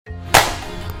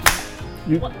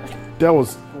That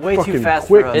was way fucking too fast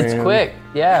quick, for us. man. It's quick,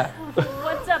 yeah.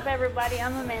 What's up, everybody?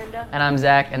 I'm Amanda. And I'm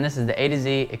Zach, and this is the A to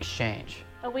Z Exchange.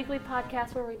 A weekly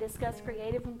podcast where we discuss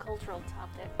creative and cultural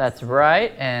topics. That's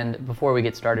right, and before we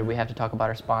get started, we have to talk about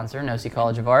our sponsor, Nosy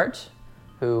College of Art,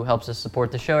 who helps us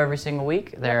support the show every single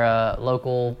week. They're a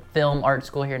local film art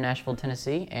school here in Nashville,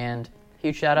 Tennessee, and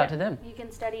huge shout out to them. You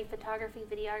can study photography,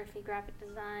 videography, graphic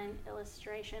design,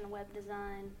 illustration, web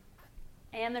design,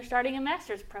 and they're starting a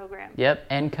master's program. Yep,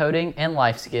 and coding and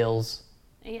life skills,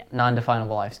 Yeah.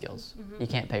 non-definable life skills. You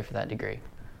can't pay for that degree.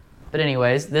 But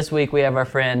anyways, this week we have our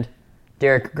friend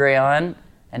Derek Grayon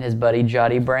and his buddy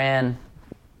Jonny Brann.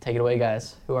 Take it away,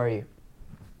 guys. Who are you?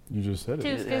 You just said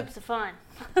it. Two scoops of fun.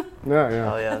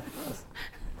 Yeah. Oh yeah.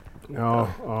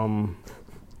 No,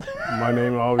 my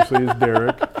name obviously is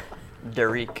Derek.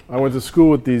 Derek. I went to school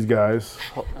with these guys.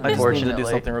 I just need to do Unfortunately.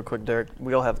 something real quick, Derek.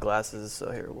 We all have glasses,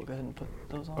 so here, we'll go ahead and put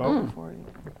those on for you.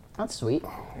 That's sweet.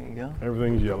 There you go.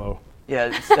 Everything's yellow. Yeah,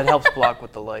 that helps block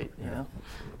with the light, you know?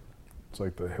 It's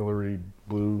like the Hillary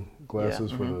blue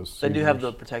glasses for the They do have the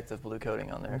seniors. protective blue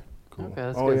coating on there. Cool. Okay,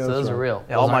 that's Oh, good. yeah, So those that's are right. real.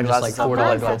 Yeah, Those all my aren't just glasses like have $4 blue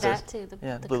light glasses. that too.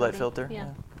 Yeah, The blue light coating. filter.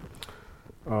 Yeah.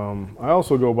 I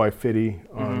also go by Fitty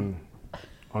on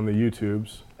the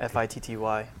YouTubes.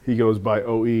 FITTY. He goes by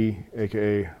OE,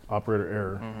 aka Operator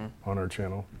Error, on our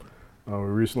channel. We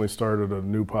recently started a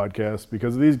new podcast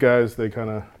because of these guys. They kind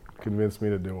of convinced me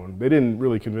to do one. They didn't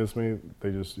really convince me.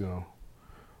 They just,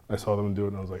 I saw them do it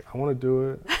and I was like, I want to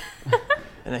do it.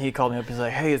 And then he called me up. He's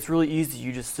like, "Hey, it's really easy.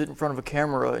 You just sit in front of a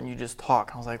camera and you just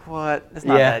talk." I was like, "What? It's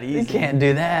not that easy." You can't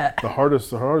do that. The hardest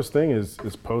thing is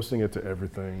posting it to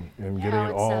everything and getting it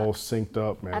it all sucks. synced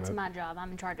up, man. That's my job.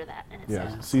 I'm in charge of that. And it Yeah,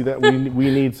 sucks. see that we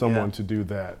need someone Yeah. to do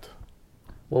that.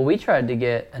 Well, we tried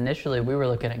to initially we were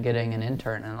looking at getting an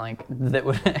intern and that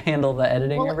would handle the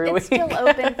editing Well, every it's week. still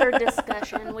open for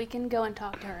discussion. We can go and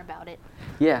talk to her about it.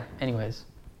 Yeah, anyways,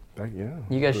 Yeah.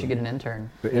 you guys should get an intern.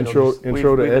 The intro to We've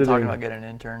editing. been talking about getting an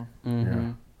intern.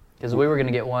 Yeah. Because we were going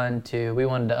to get we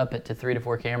wanted to up it to 3 to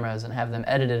 4 cameras and have them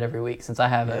edited every week since I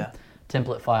have a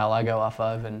template file I go off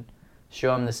of and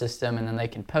show them the system and then they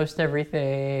can post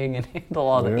everything and handle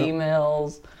all the Yeah.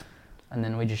 emails and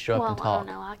then we just show up Well, and I talk. don't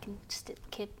know. I can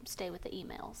stay with the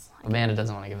emails. Amanda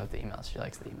doesn't want to give up the emails. She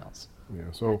likes the emails. Yeah.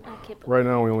 So I keep- right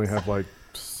now we only have like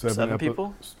Seven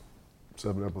people?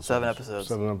 7 episodes. 7 episodes.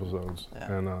 7 episodes.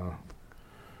 Yeah. And we're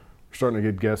starting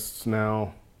to get guests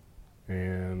now,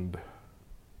 and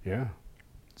yeah.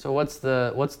 So what's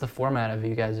the format of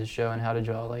you guys' show and how did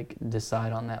y'all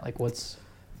decide on that? What's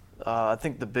I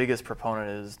think the biggest proponent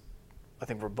is, I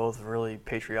think we're both really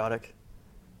patriotic.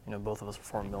 Both of us are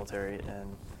former military,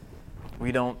 and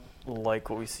we don't like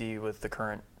what we see with the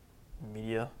current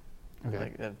media.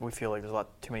 okay? We feel like there's a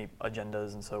lot too many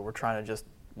agendas, and so we're trying to just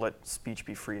let speech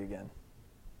be free again.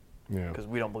 Yeah. Because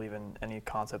we don't believe in any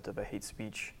concept of a hate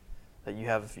speech. That you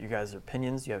have you guys'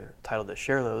 opinions, you have your title to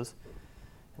share those,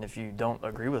 and if you don't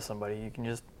agree with somebody, you can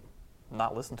just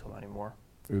not listen to them anymore.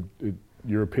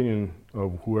 Your opinion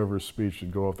of whoever's speech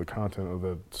should go off the content of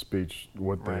that speech,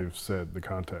 what Right. they've said, the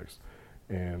context,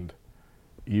 and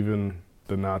even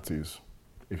the Nazis.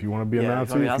 If you want to be a Yeah,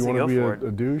 Nazi, if you if you wanna want be to a be Nazi, go for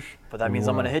a douche, But that and means you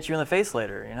I'm going to wanna- hit you in the face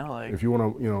later, If you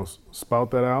want to,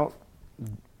 spout that out,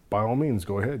 by all means,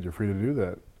 go ahead. You're free to do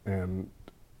that, and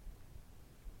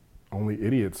only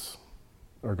idiots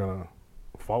are gonna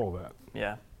follow that.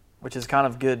 Yeah, which is kind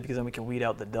of good because then we can weed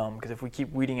out the dumb. Because if we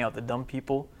keep weeding out the dumb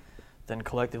people, then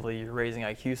collectively you're raising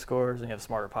IQ scores and you have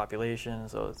smarter population.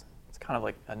 So it's kind of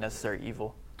like a necessary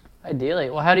evil. Ideally.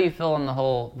 Well, how do you feel on the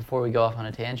whole, before we go off on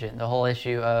a tangent, the whole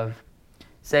issue of,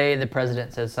 say the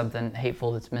president says something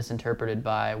hateful that's misinterpreted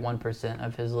by 1%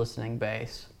 of his listening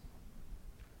base.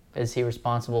 Is he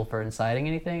responsible for inciting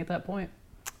anything at that point?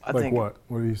 I Like think what?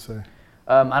 What do you say?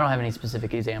 I don't have any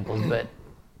specific examples, but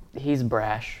he's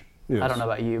brash. Yes. I don't know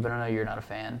about you, but I know you're not a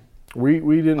fan. We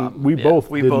didn't. We yeah, both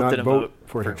we did both not didn't vote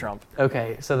for him. Trump.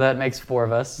 Okay, so that makes 4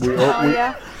 of us. We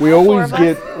Four always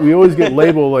of get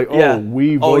labeled like, Yeah.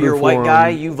 we voted Oh, you're a for white him. guy.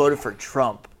 You voted for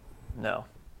Trump. No,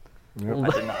 Yep. I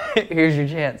did not. Here's your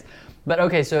chance. But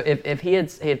okay, so if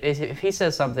he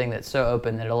says something that's so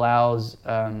open that it allows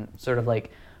sort of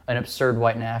like an absurd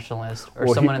white nationalist or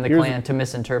Well, someone in the here's- Klan to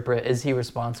misinterpret, is he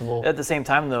responsible? At the same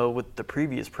time, though, with the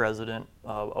previous president,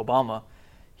 Obama,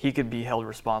 he could be held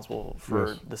responsible for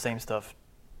Yes. the same stuff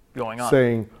going on.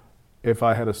 Saying, if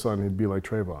I had a son, he'd be like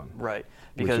Trayvon. Right.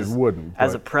 Which Because it wouldn't,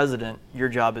 as a but- president, your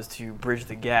job is to bridge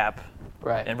the gap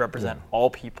Right. and represent all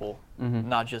people,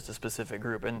 not just a specific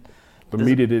group. And The this-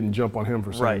 media didn't jump on him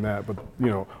for saying Right. that, but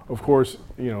of course,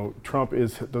 Trump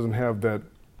doesn't have that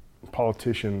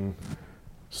politician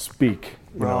speak.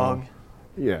 Wrong.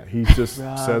 Yeah, he just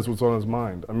says what's on his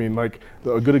mind. I mean, like,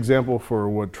 a good example for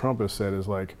what Trump has said is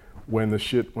like when the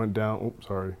shit went down.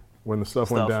 When the stuff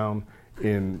went down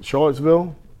in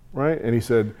Charlottesville, right? And he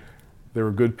said there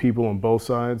were good people on both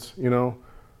sides. You know,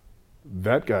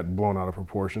 that got blown out of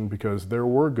proportion because there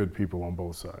were good people on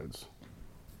both sides.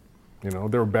 You know,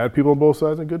 there were bad people on both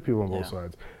sides and good people on both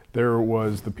sides. There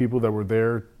was the people that were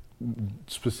there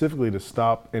specifically to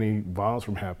stop any violence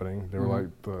from happening. They were like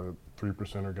the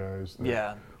 3%er guys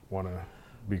that want to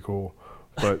be cool.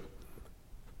 But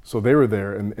so they were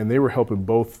there and they were helping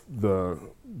both the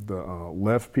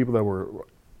left people that were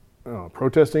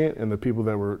protesting it and the people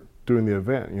that were doing the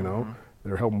event, you know.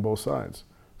 They were helping both sides.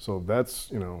 So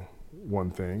that's, you know, one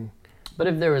thing. But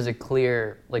if there was a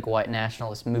clear, like, white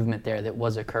nationalist movement there that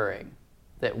was occurring,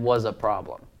 that was a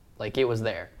problem, like, it was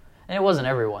there. And it wasn't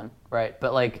everyone, right?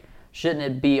 But, like, shouldn't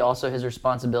it be also his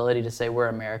responsibility to say we're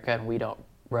America and we don't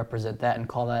represent that and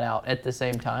call that out at the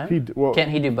same time?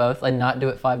 Can't he do both and not do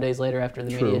it 5 days later after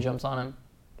the media jumps on him?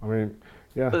 I mean,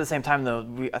 yeah. But at the same time,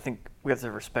 though, I think we have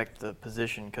to respect the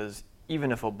position, because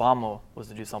even if Obama was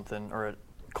to do something, or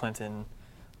Clinton,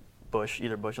 Bush,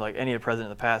 either Bush, like any president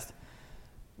in the past,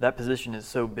 that position is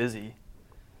so busy.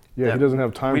 Yeah, he doesn't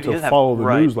have time to follow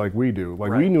the news like we do.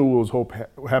 Like, we knew what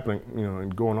was happening, you know,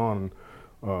 and going on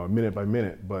minute by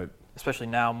minute. But especially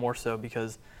now, more so,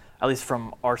 because at least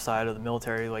from our side of the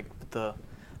military, like the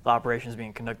operations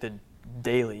being conducted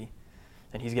daily,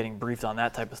 and he's getting briefed on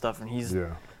that type of stuff. And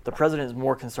the president is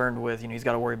more concerned with, you know, he's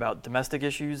got to worry about domestic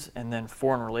issues and then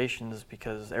foreign relations,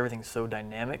 because everything's so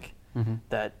dynamic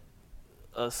that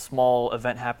a small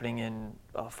event happening in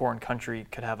a foreign country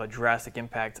could have a drastic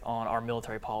impact on our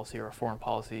military policy or our foreign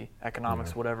policy,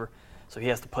 economics, whatever. So he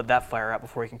has to put that fire out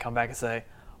before he can come back and say,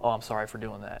 oh, I'm sorry for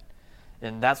doing that.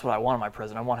 And that's what I want in my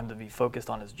president. I want him to be focused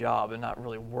on his job and not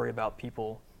really worry about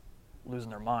people losing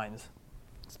their minds.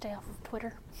 Stay off of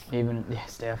Twitter.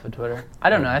 Stay off of Twitter. I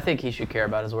don't know. I think he should care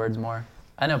about his words more.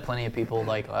 I know plenty of people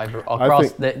like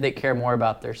across that care more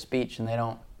about their speech, and they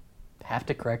don't have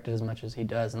to correct it as much as he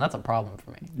does, and that's a problem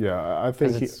for me. Yeah, I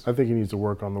think he needs to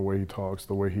work on the way he talks,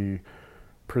 the way he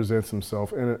presents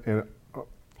himself, and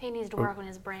he needs to work on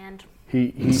his brand.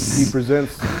 He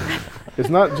presents. It's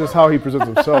not just how he presents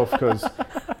himself, because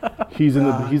he's in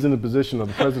the position of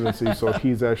the presidency, so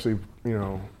he's actually, you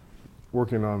know,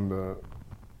 working on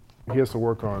he has to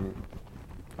work on.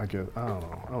 I guess I don't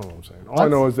know what I'm saying. All I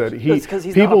know is that he's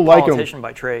people not a politician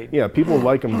by trade. Yeah, people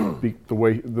like him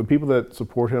the people that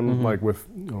support him, like with,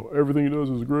 you know, everything he does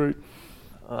is great.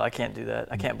 I can't do that.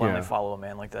 I can't blindly follow a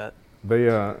man like that.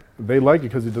 They like it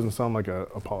because he doesn't sound like a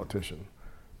politician.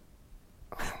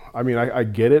 I mean, I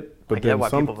get it, but then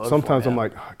sometimes I'm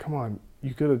like, oh, come on,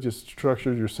 you could have just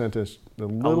structured your sentence a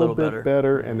little bit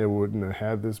better, and it wouldn't have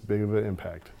had this big of an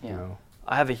impact. You know,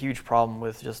 I have a huge problem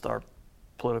with just our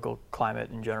political climate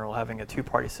in general, having a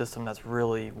two-party system that's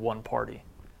really one party.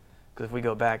 Because if we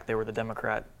go back, they were the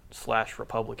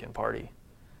Democrat/Republican Party,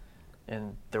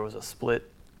 and there was a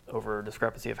split over a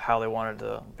discrepancy of how they wanted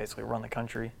to basically run the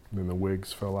country. Then the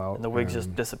Whigs fell out. And the Whigs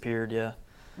just disappeared,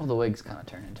 Well, the Whigs kind of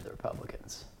turned into the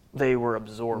Republicans. They were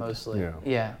absorbed. Mostly.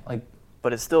 Yeah.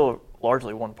 But it's still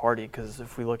largely one party, because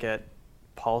if we look at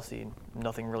policy,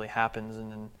 nothing really happens,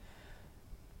 and then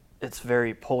it's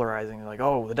very polarizing. Like,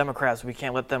 oh, the Democrats, we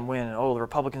can't let them win. And, oh, the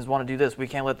Republicans want to do this, we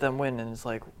can't let them win. And it's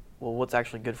like, well, what's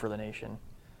actually good for the nation?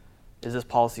 Is this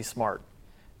policy smart?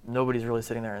 Nobody's really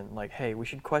sitting there and like, hey, we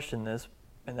should question this.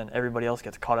 And then everybody else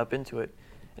gets caught up into it.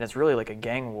 And it's really like a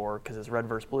gang war, because it's red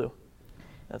versus blue.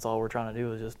 That's all we're trying to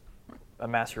do, is just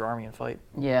amass your army and fight.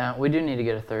 Yeah, we do need to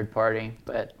get a third party,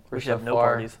 but we should have no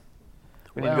parties.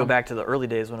 We need to go back to the early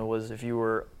days when it was, if you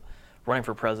were running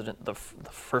for president, the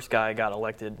first guy got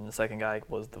elected and the second guy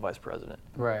was the vice president.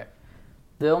 Right.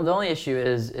 The only issue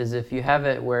is if you have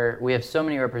it where we have so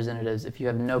many representatives, if you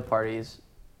have no parties,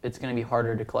 it's going to be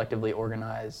harder to collectively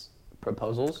organize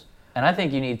proposals. And I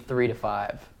think you need 3 to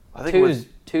 5. I think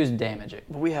two's damaging.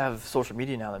 We have social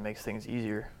media now that makes things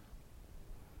easier.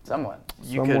 Somewhat.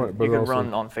 You could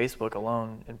run on Facebook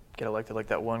alone and get elected, like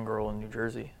that one girl in New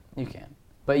Jersey. You can.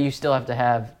 But you still have to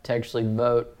actually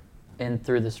vote in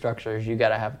through the structures. You got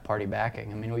to have party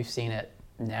backing. I mean, we've seen it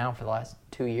now for the last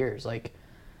 2 years. Like,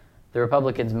 the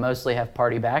Republicans mostly have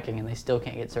party backing, and they still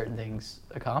can't get certain things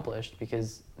accomplished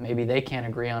because maybe they can't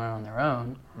agree on it on their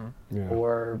own,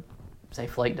 or say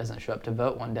Flake doesn't show up to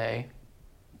vote one day.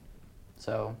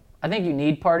 So I think you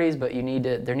need parties, but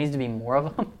there needs to be more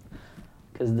of them,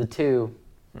 because the two,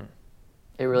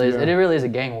 it really is a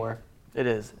gang war. It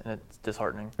is, and it's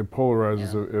disheartening. It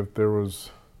polarizes. If there was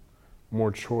more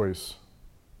choice,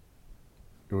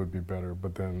 it would be better.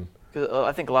 But then,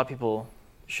 I think a lot of people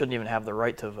shouldn't even have the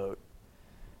right to vote.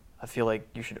 I feel like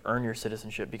you should earn your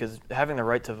citizenship, because having the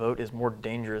right to vote is more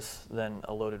dangerous than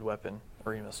a loaded weapon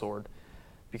or even a sword,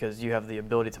 because you have the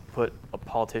ability to put a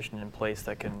politician in place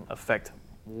that can affect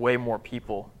way more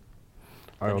people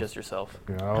than just yourself.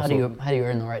 Yeah, How do you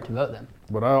earn the right to vote then?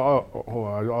 But I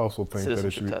also think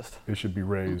that it should be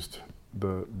raised,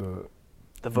 the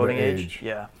voting the age.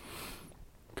 Yeah.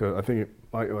 Because I think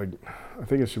I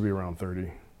think it should be around 30.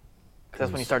 Because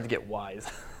that's when you start to get wise.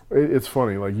 It's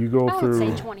funny, like you go through. I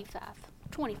would say 25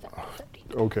 to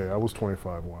 30. Okay, I was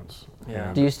 25 once.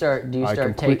 Yeah. Do you start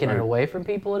taking it away from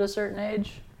people at a certain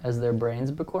age as their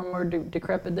brains become more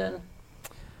decrepit then?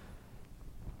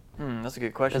 That's a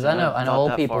good question. Because I know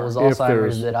old people with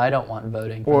Alzheimer's that I don't want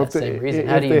voting for that same reason.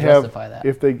 How do you justify that?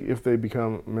 If they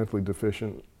become mentally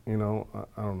deficient, I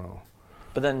don't know.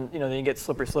 But then then you get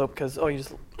slippery slope, because you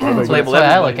just That's label why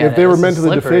I look everybody. at if they it. were It's mentally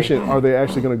slippery. deficient, are they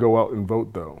actually going to go out and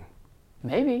vote though?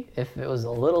 Maybe if it was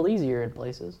a little easier in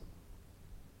places.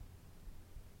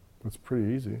 It's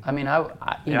pretty easy. I mean, I've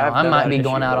I never might had be an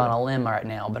going issue out with on it. a limb right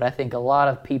now, but I think a lot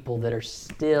of people that are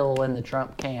still in the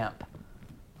Trump camp,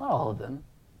 not all of them,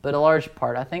 but a large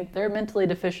part, I think they're mentally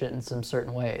deficient in some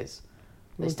certain ways.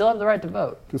 They still have the right to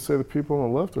vote. Just say the people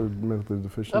on the left are mentally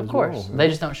deficient Of as course, well. they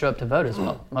just don't show up to vote as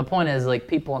well. My point is, like,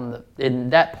 people in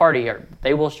that party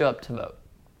they will show up to vote.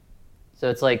 So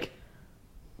it's like,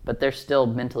 but they're still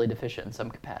mentally deficient in some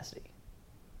capacity.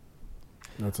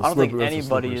 I don't think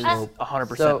anybody is slope.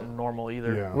 100% So- normal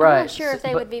either. Yeah. Right. I'm not sure if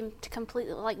they but- would be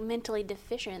completely mentally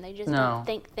deficient. They just No. don't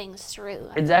think things through.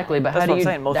 Exactly, but That's how do what I'm you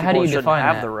saying. Most how do people you shouldn't define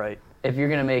have that? the right. If you're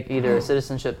going to make either a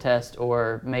citizenship test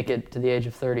or make it to the age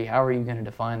of 30, how are you going to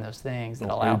define those things that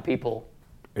allow people?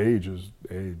 Age is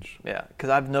age. Yeah,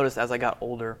 because I've noticed as I got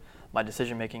older, my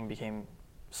decision making became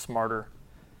smarter.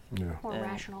 Yeah. More and-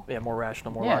 rational. Yeah, more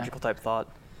rational, more Yeah. logical type thought.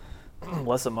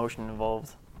 Less emotion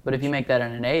involved. But if you make that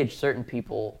at an age, certain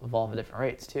people evolve at different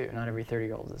rates too. Not every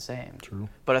 30-year-old is the same. True.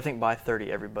 But I think by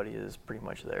 30, everybody is pretty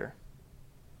much there.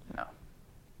 No.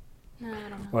 No, I don't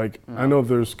know. Like I know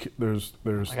there's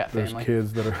I got family.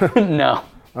 kids that are. No.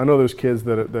 I know there's kids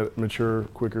that mature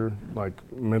quicker, like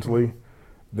mentally,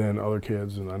 than other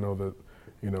kids, and I know that,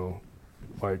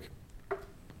 like,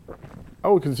 I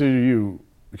would consider you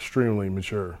extremely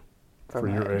mature for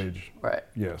my your age. Right.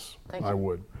 Yes, Thank I you.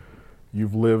 would.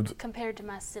 You've lived. Compared to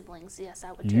my siblings, yes,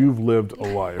 I would too. You've lived a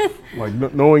life. Like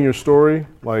knowing your story,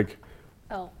 like.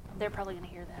 Oh, they're probably going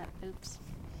to hear that. Oops.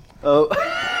 Oh.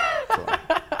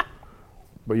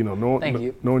 But Thank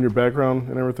you. knowing your background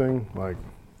and everything, like,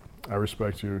 I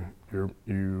respect you.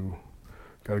 You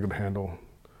got a good handle.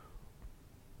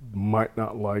 Might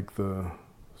not like the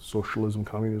socialism,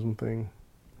 communism thing.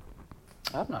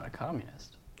 I'm not a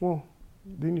communist. Well,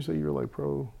 didn't you say you were like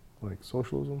pro, like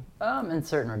socialism? In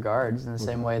certain regards, in the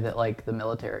same way that like the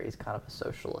military is kind of a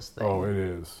socialist thing. Oh, it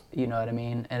is. You know what I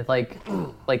mean? And it's like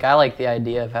I like the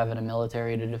idea of having a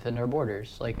military to defend our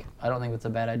borders. Like, I don't think it's a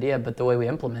bad idea, but the way we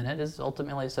implement it is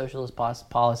ultimately a socialist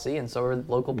policy, and so are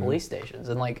local police stations,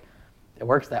 and like, it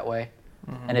works that way.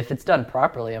 And if it's done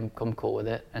properly, I'm cool with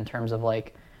it. In terms of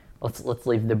like, let's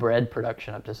leave the bread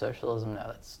production up to socialism. No,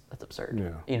 that's absurd.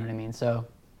 Yeah. You know what I mean? So,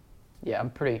 yeah,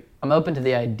 I'm open to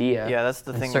the idea. Yeah, that's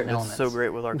the in thing certain that's so elements. great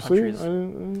with our See, countries.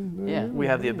 Yeah. We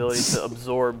have the ability to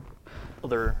absorb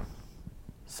other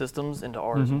systems into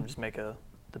ours and just make the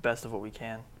best of what we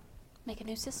can. Make a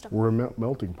new system. We're a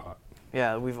melting pot.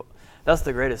 Yeah, that's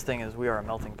the greatest thing, is we are a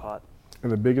melting pot.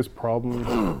 And the biggest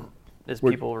problem Is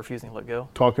Wait. people refusing to let go.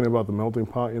 talking about the melting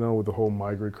pot, with the whole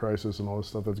migrant crisis and all this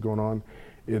stuff that's going on,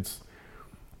 it's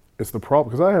the problem,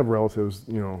 because I have relatives,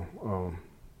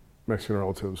 Mexican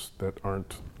relatives that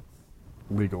aren't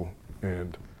legal,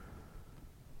 and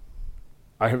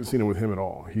I haven't seen it with him at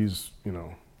all. He's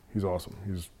awesome.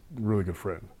 He's a really good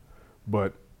friend.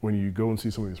 But when you go and see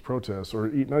some of these protests, or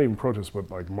not even protests, but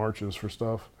like marches for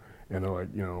stuff, and they're like,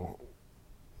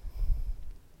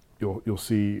 you'll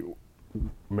see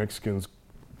Mexicans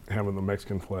having the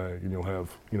Mexican flag, and you'll have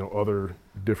other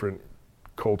different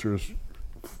cultures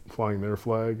flying their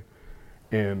flag,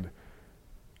 and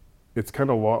it's kind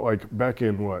of like back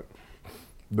in what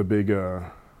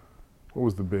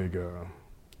was the big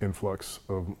influx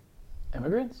of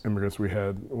Immigrants? immigrants we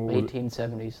had? What was it?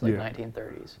 1870s, like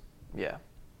Yeah.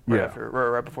 Yeah.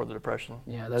 1930s. Right before the Depression.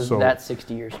 Yeah, So- that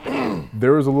 60 years span.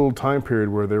 There was a little time period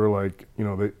where they were like,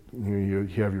 you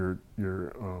have your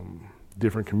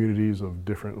different communities of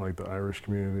different, like the Irish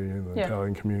community and the Yeah.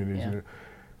 Italian communities, Yeah.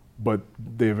 but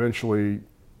they eventually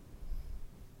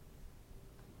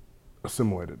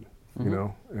assimilated,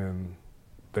 and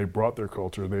they brought their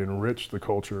culture, they enriched the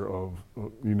culture of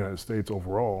the United States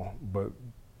overall, but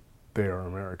they are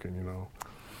American,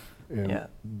 And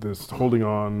this holding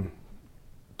on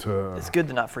to... It's good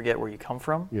to not forget where you come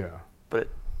from. Yeah. But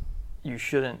you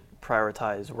shouldn't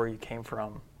prioritize where you came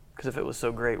from. Because if it was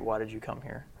so great, why did you come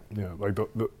here? Yeah, like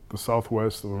the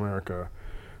Southwest of America,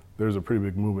 there's a pretty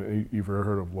big movement. You've ever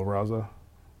heard of La Raza?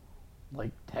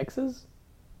 Like Texas?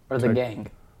 Or the gang?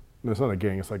 No, it's not a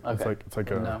gang. It's like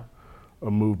a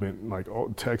movement. Like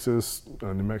Texas,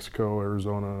 New Mexico,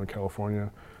 Arizona,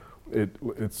 California.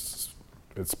 It's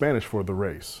Spanish for the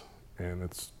race, and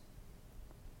it's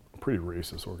a pretty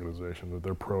racist organization. That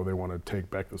they're pro. They want to take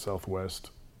back the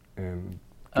Southwest and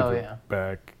give it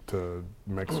back to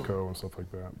Mexico and stuff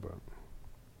like that. But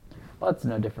well, that's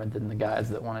no different than the guys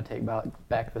that want to take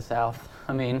back the South.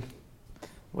 I mean,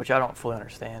 which I don't fully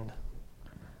understand.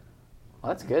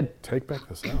 Well, that's good. Take back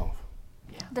the South.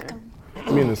 Yeah.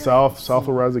 I mean, the South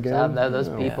will rise again. Those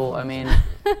people. I mean,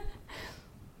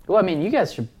 well, I mean, you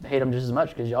guys should hate them just as much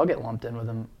because y'all get lumped in with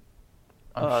them.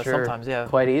 I'm sure sometimes, yeah,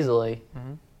 quite easily.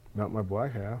 Mm-hmm. Not my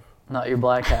black half. Not your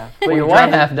black half, but your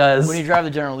white half does. When you drive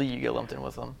the General Lee, you get lumped in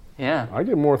with them. Yeah. I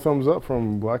get more thumbs up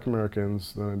from black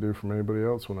Americans than I do from anybody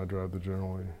else when I drive the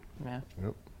General Lee. Yeah.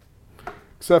 Yep.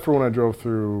 Except for when I drove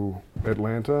through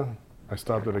Atlanta, I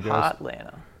stopped at a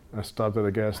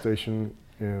gas station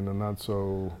in a not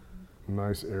so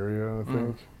nice area, I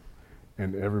think,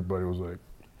 and everybody was like,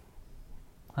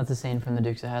 That's a scene from the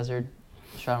Dukes of Hazzard,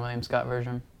 Sean William Scott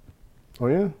version. "Oh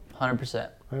yeah, 100%."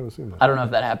 I haven't seen that. I don't know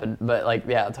if that happened, but like,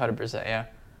 yeah, it's 100%, yeah.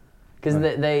 Because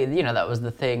they, you know, that was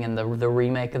the thing in the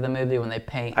remake of the movie when they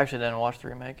paint. I actually didn't watch the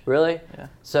remake. Really? Yeah.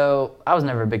 So I was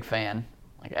never a big fan,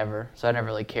 like ever. So I never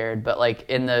really cared. But like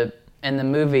in the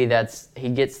movie, he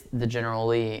gets the General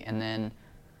Lee, and then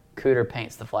Cooter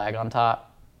paints the flag on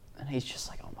top, and he's just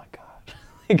like, oh my god,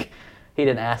 like he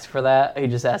didn't ask for that. He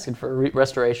just asked for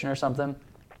restoration or something,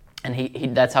 and he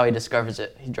that's how he discovers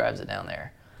it. He drives it down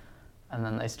there, and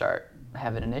then they start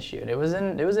having an issue. And it was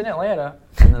in Atlanta,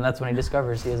 and then that's when he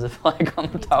discovers he has a flag on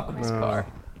the top of his car.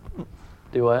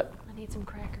 Do what? I need some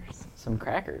crackers. Some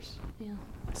crackers. Yeah.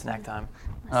 Snack time.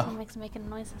 My stomach's making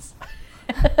noises.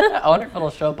 I wonder if it'll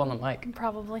show up on the mic.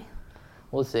 Probably.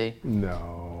 We'll see.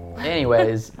 No.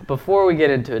 Anyways, before we get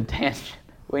into a tangent,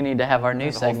 we need to have our new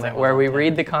segment where we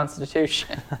read the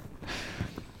Constitution.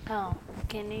 Oh,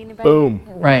 can anybody? Boom.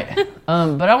 Right.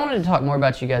 But I wanted to talk more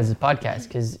about you guys' podcast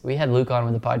because we had Luke on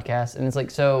with the podcast, and it's like,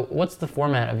 so what's the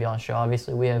format of y'all's show?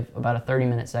 Obviously, we have about a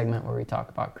 30-minute segment where we talk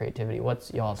about creativity.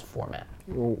 What's y'all's format?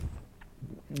 Well,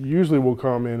 usually we'll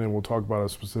come in and we'll talk about a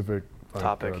specific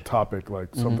topic,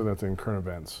 like something that's in current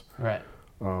events. Right.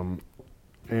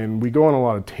 And we go on a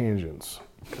lot of tangents.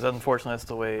 Because unfortunately, that's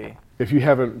the way. If you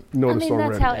haven't noticed already.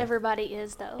 That's how everybody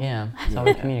is, though. Yeah, that's how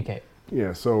we communicate.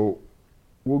 Yeah, so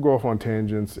we'll go off on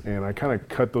tangents, and I kind of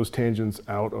cut those tangents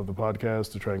out of the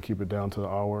podcast to try and keep it down to the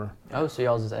hour. Oh, so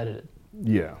y'all's is edited.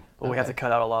 Yeah. But we have to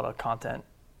cut out a lot of content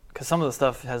because some of the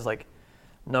stuff has like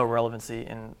no relevancy,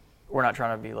 and we're not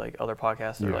trying to be like other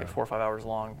podcasts that are like 4 or 5 hours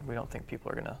long. We don't think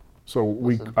people are gonna.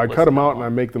 So I cut them out and I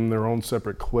make them their own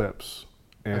separate clips,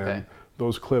 and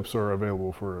those clips are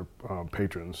available for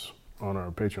patrons on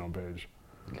our Patreon page.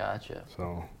 Gotcha.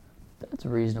 So that's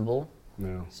reasonable.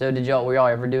 Yeah. So were y'all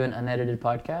ever do an unedited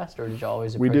podcast, or did y'all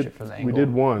always approach it from the angle? We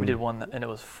did one. We did one, and it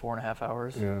was 4.5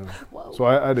 hours. Yeah. Whoa. So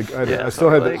I still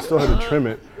had to trim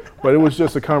it, but it was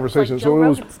just a conversation. Like so Joe it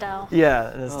was. Rogan style.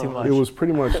 Yeah, that's too much. It was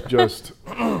pretty much just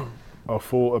a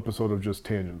full episode of just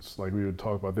tangents. Like we would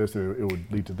talk about this, and it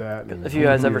would lead to that. And if you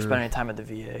guys ever spend any time at the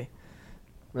VA,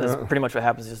 that's pretty much what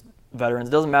happens. Just veterans.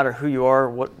 It doesn't matter who you are,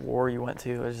 what war you went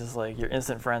to. It's just like you're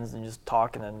instant friends, and you just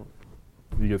talk, and then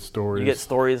you get stories. You get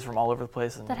stories from all over the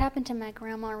place. And that happened to my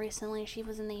grandma recently. She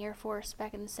was in the Air Force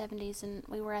back in the 70s, and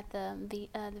we were at the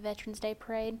Veterans Day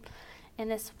parade.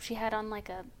 And she had on like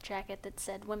a jacket that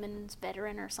said "Women's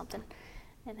Veteran" or something.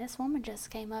 And this woman just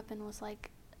came up and was like,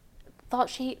 thought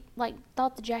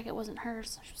the jacket wasn't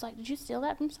hers. She was like, "Did you steal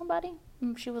that from somebody?"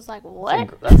 And she was like,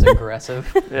 "What?" That's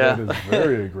aggressive. Yeah, that is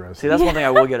very aggressive. See, that's one thing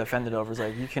I will get offended over. Is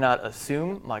like, you cannot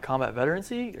assume my combat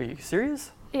veterancy. Are you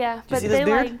serious? Yeah, but they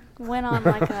like went on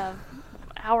like a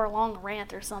hour-long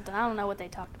rant or something. I don't know what they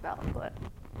talked about, but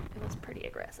it was pretty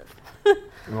aggressive.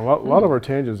 And a lot of our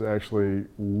tangents actually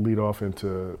lead off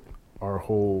into our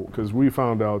whole, because we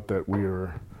found out that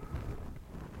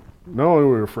not only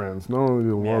were we friends, not only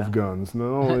do we love guns, not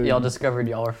only y'all discovered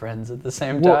y'all were friends at the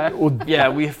same time. Well, yeah,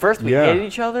 we hated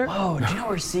each other. Whoa, do you know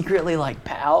we're secretly like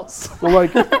pals? Well,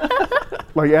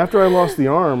 like after I lost the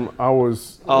arm, I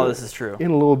was this is true.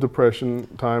 In a little depression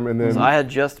time, and then I had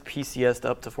just PCS'd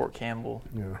up to Fort Campbell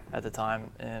at the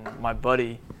time, and my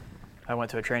buddy I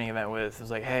went to a training event with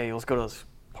was like, "Hey, let's go to this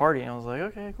party," and I was like,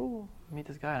 "Okay, cool." Meet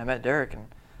this guy, and I met Derek, and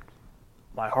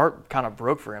my heart kind of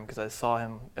broke for him because I saw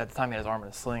him at the time he had his arm in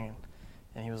a sling,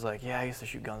 and he was like, "Yeah, I used to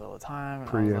shoot guns all the time." And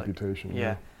Pre-amputation. Like,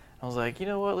 yeah. I was like, you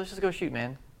know what? Let's just go shoot,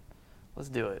 man. Let's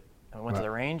do it. And we went to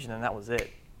the range, and then that was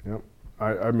it. Yep.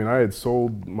 I mean, I had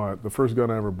sold the first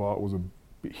gun I ever bought was a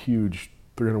huge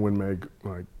 300 Win Mag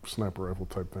like sniper rifle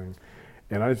type thing,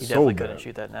 and I You sold definitely that. couldn't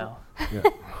shoot that now. Yeah.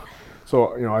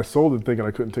 So I sold it thinking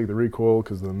I couldn't take the recoil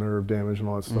because of the nerve damage and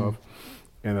all that stuff,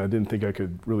 and I didn't think I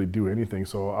could really do anything.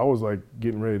 So I was like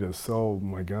getting ready to sell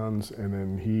my guns, and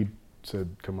then he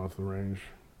said, "Come out to the range."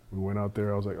 We went out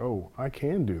there. I was like, "Oh, I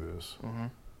can do this." Mm-hmm.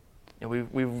 Yeah,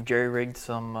 we've jerry-rigged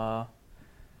some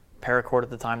paracord at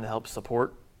the time to help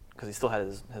support because he still had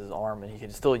his arm, and he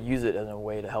could still use it in a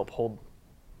way to help hold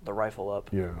the rifle up.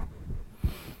 Yeah.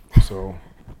 So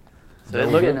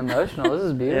We're getting emotional. This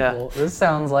is beautiful. Yeah. This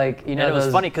sounds like, And it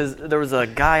was funny because there was a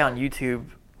guy on YouTube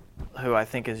who I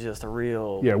think is just a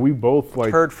real we both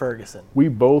like Turd Ferguson. We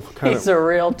both kind He's a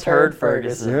real Turd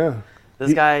Ferguson. Yeah.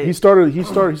 This guy. He started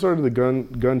the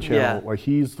gun channel. Yeah. Like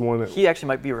he's the one that. He actually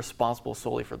might be responsible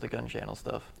solely for the gun channel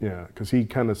stuff. Yeah, because he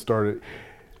kind of started.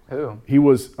 Who? He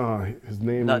was his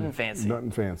name. Nuttin' Fancy.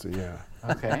 Nuttin' Fancy. Yeah.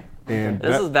 Okay. And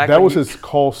This is back that when was his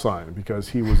call sign because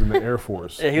he was in the Air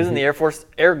Force. Yeah, he was in the Air Force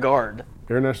Air Guard.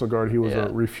 Air National Guard. He was a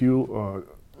refuel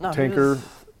tanker.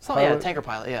 Tanker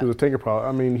pilot. Yeah. He was a tanker pilot.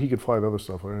 I mean, he could fly the other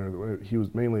stuff. He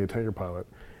was mainly a tanker pilot.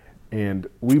 And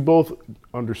we both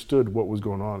understood what was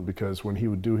going on because when he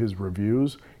would do his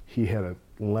reviews, he had a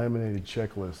laminated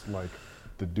checklist like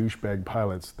the douchebag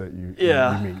pilots that you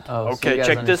meet. Oh, okay,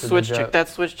 so check this switch, check that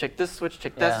switch, check this switch,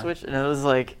 check that switch. And it was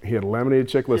like... He had a laminated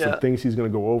checklist of things he's going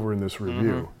to go over in this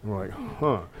review. And we're like,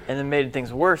 huh. And then made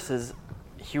things worse is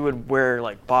he would wear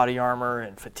like body armor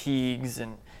and fatigues,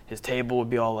 and his table would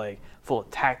be all like full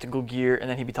of tactical gear, and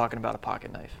then he'd be talking about a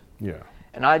pocket knife. Yeah.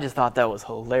 And I just thought that was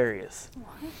hilarious.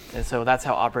 What? And so that's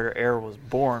how Operator Air was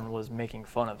born, was making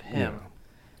fun of him.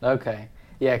 Yeah. Okay.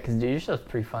 Yeah, because dude, your show's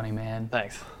pretty funny, man.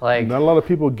 Thanks. Like, not a lot of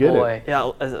people get it.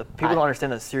 Yeah, people don't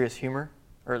understand the serious humor,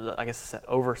 or I guess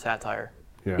over satire.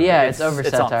 Yeah, it's over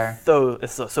satire.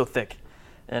 It's so thick.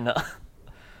 And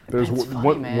there's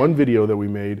one video that we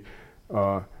made.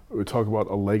 We talk about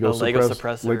a Lego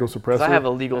suppressor. Lego suppressor. I have a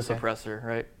legal suppressor,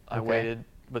 right? I waited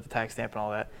with the tag stamp and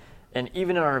all that. And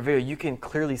even in our video, you can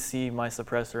clearly see my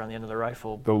suppressor on the end of the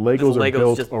rifle. The Legos are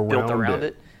built just around built around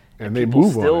it. And they move on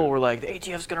it. Still were like, the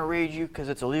ATF's going to raid you because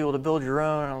it's illegal to build your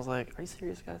own. And I was like, are you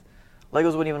serious, guys?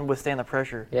 Legos wouldn't even withstand the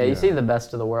pressure. Yeah, you see the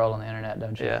best of the world on the internet,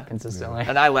 don't you? Yeah. Consistently.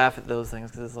 And I laugh at those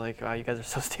things because it's like, wow, you guys are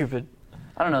so stupid.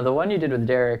 I don't know. The one you did with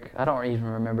Derek, I don't even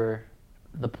remember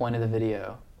the point of the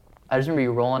video. I just remember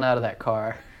you rolling out of that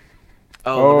car.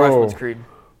 Oh, the Rifleman's Creed.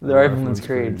 The Rifleman's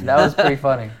Creed. That was pretty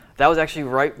funny. That was actually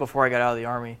right before I got out of the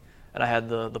Army, and I had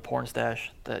the porn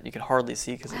stash that you could hardly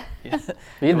see because you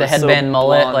had the headband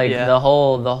mullet, blonde, like the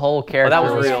whole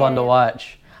character was fun to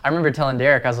watch. I remember telling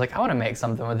Derek, I was like, I want to make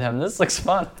something with him. This looks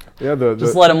fun. Yeah,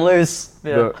 just let him loose.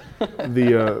 Yeah.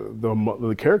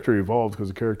 The character evolved because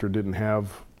the character didn't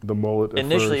have the mullet.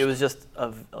 Initially, it was just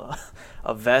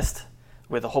a vest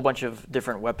with a whole bunch of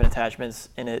different weapon attachments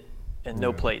in it and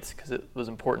no plates, because it was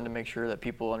important to make sure that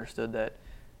people understood that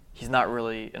he's not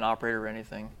really an operator or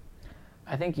anything.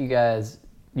 I think you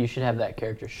should have that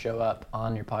character show up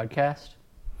on your podcast.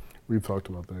 We've talked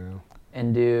about that, yeah.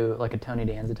 And do like a Tony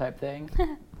Danza type thing.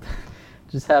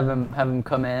 Just have him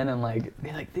come in and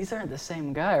be like, these aren't the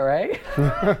same guy, right?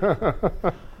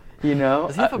 You know?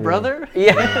 Does he have a brother?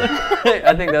 Yeah.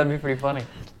 I think that would be pretty funny.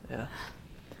 Yeah.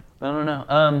 I don't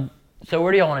know. So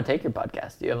where do y'all want to take your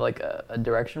podcast? Do you have like a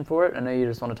direction for it? I know you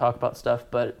just want to talk about stuff,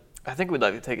 but I think we'd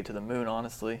like to take it to the moon,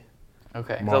 honestly.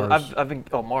 Okay. Mars. I've been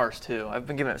Mars too. I've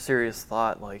been giving it serious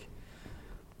thought. Like,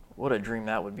 what a dream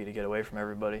that would be to get away from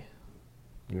everybody.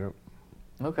 Yep.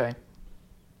 Okay.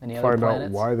 Any other planets? Find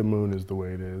out why the moon is the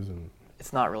way it is, and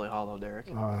it's not really hollow,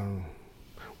 Derek.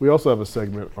 We also have a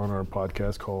segment on our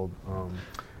podcast called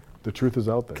 "The Truth Is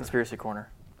Out There." Conspiracy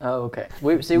Corner. Oh, okay.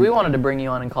 We wanted to bring you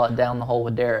on and call it Down the Hole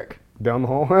with Derek. Down the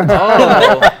hole?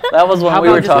 Oh, that was when we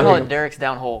were talking. How about call it Derek's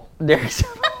Down Hole? Derek's.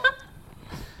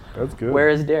 That's good. Where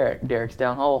is Derek? Derek's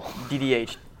Down Hole.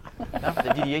 DDH. Not for the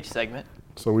DDH segment.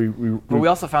 So But we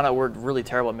also found out we're really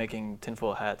terrible at making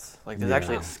tinfoil hats. Like, there's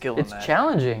actually a skill in that. It's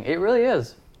challenging. It really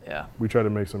is. Yeah. We tried to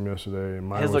make some yesterday, and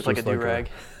mine his was looked like a do-rag.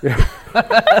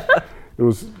 Yeah. It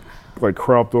was like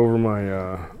cropped over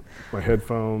my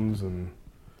headphones and.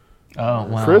 Oh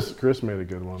wow. Chris made a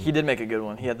good one. He did make a good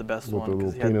one. He had the best with one. With the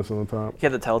little penis on the top. He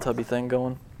had the Teletubby thing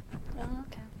going. Oh,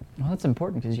 okay. Well, that's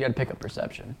important because you got to pick up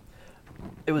perception.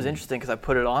 It was interesting because I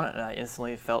put it on and I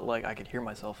instantly felt like I could hear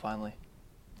myself finally.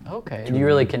 Okay. You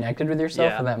really connected with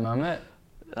yourself in that moment?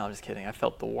 No, I'm just kidding. I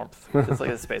felt the warmth. It's like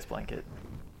a space blanket.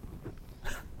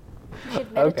 You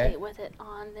should meditate with it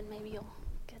on, then maybe you'll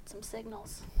get some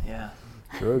signals. Yeah.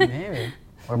 Good. Maybe.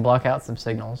 Or block out some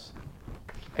signals.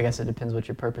 I guess it depends what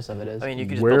your purpose of it is. I mean, you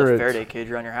could just Wear build a it- Faraday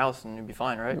cage around your house and you'd be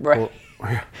fine, right? Right.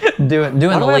 Well, doing I the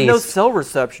don't have no least. cell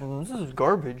reception. This is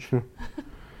garbage.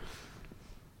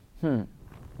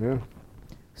 yeah.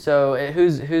 So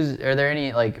who's are there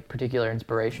any like particular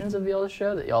inspirations of y'all's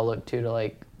show that y'all look to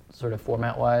like sort of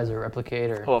format wise or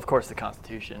replicate or? Well, of course, the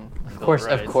Constitution. Of course,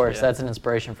 that's an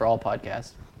inspiration for all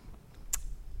podcasts.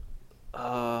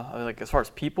 I mean, like as far as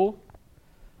people,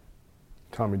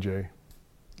 Tommy J.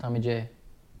 Tommy J.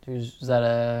 Is that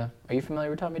a? Are you familiar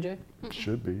with Tommy J?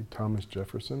 Should be. Thomas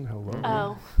Jefferson. Hello.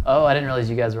 Oh, Oh, I didn't realize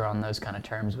you guys were on those kind of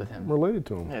terms with him. I'm related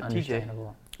to him. yeah, TJ.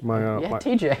 Understandable. My, Yeah, my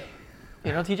TJ.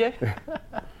 You know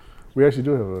TJ? we actually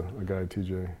do have a guy,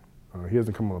 TJ. He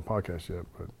hasn't come on the podcast yet,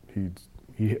 but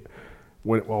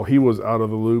while he was out of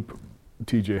the loop,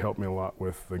 TJ helped me a lot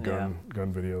with the gun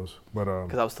videos. But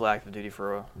Because I was still active duty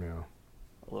for a yeah.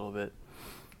 little bit.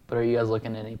 But are you guys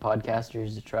looking at any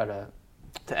podcasters to try to?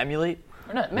 To emulate?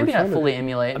 Or not, maybe We're not trying to- fully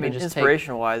emulate, I mean, but just take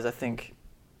inspiration-wise, I think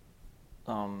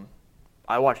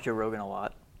I watch Joe Rogan a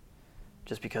lot,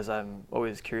 just because I'm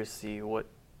always curious to see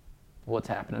what's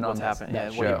happening what's on happening,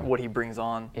 that yeah, show. what he brings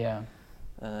on. Yeah.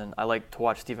 And then I like to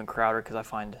watch Steven Crowder because I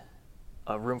find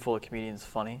a room full of comedians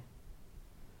funny.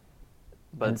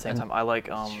 But at the same time, I like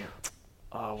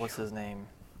what's his name?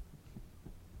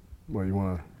 Well, you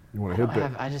wanna hit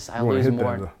that? I wanna lose hit that,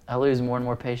 more. I lose more and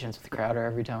more patience with Crowder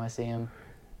every time I see him.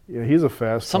 Yeah, he's a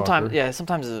fast Sometimes, talker. yeah,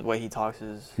 sometimes the way he talks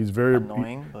is He's very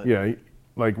annoying. But Yeah,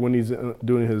 like when he's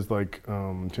doing his like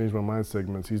change my mind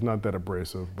segments, he's not that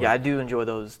abrasive. But yeah, I do enjoy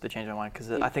those to change my mind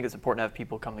because I think it's important to have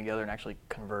people come together and actually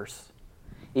converse.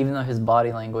 Even though his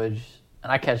body language,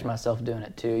 and I catch myself doing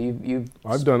it too. You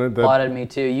I've done it. spotted me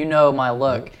too. You know my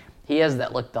look. He has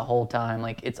that look the whole time.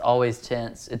 Like it's always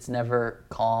tense. It's never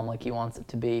calm like he wants it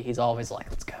to be. He's always like,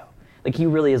 let's go. Like he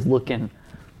really is looking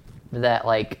for that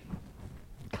like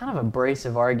kind of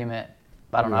abrasive argument.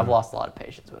 But I don't know. I've lost a lot of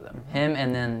patience with him. Him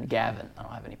and then Gavin. I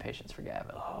don't have any patience for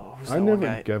Gavin. Oh, who's I that never one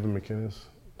guy? Gavin McInnes.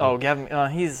 Oh, Gavin.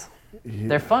 He's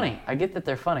They're funny. I get that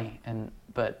they're funny,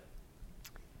 but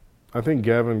I think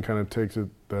Gavin kind of takes it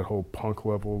that whole punk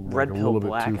level like Red a Pill little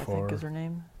Black, bit too I far. think is her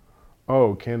name.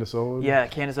 Oh, Candace Owens. Yeah,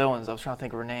 Candace Owens. I was trying to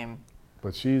think of her name.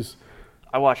 But she's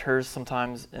I watch hers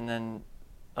sometimes, and then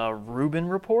Ruben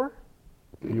Rapport.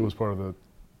 he was part of the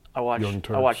I watch Young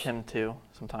I watch Turks. him too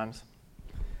sometimes.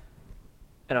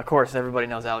 And of course, everybody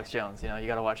knows Alex Jones. You know, you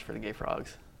got to watch for the gay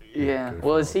frogs. yeah. Good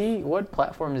Well, for is he? What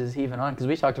platforms is he even on? Because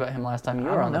we talked about him last time you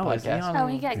I were don't on the know, is he podcast. on- oh,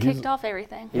 he got He's- kicked off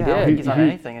everything. He Yeah, I did. don't think he's on He-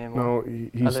 anything anymore. No,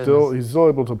 he's Other still than- he's still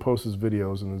able to post his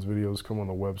videos, and his videos come on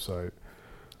the website.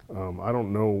 I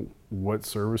don't know what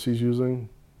service he's using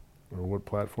or what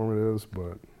platform it is,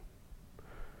 but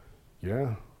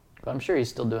yeah, But I'm sure he's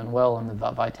still doing well in the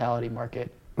vitality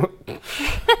market.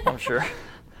 I'm sure.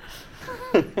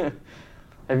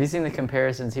 Have you seen the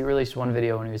comparisons? He released one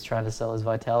video when he was trying to sell his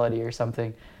vitality or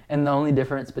something, and the only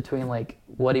difference between like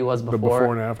what he was the before,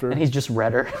 before and after. and he's just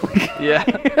redder. Yeah.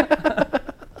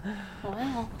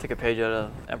 Wow. Took a page out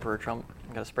of Emperor Trump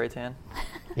and got a spray tan.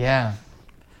 Yeah.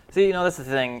 See, you know, that's the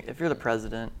thing. If you're the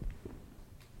president,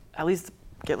 at least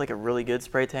get like a really good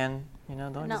spray tan. You know,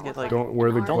 don't Not just get look like Don't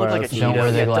wear the an don't look like a glasses. Don't Cheeto.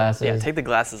 wear the Yeah, glasses. Yeah, take the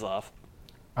glasses off.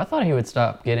 I thought he would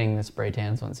stop getting the spray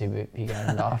tans once he got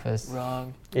into office.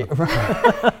 Wrong. Yeah,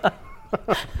 right.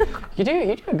 you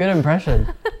do a good impression.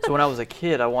 So when I was a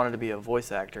kid, I wanted to be a voice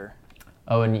actor,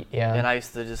 Oh, and yeah. and I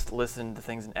used to just listen to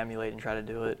things and emulate and try to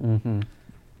do it. Mm-hmm.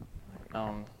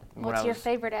 When What's I your was-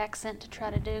 favorite accent to try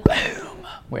to do?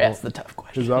 Wait, that's the tough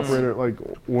question. His operator, like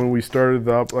when we started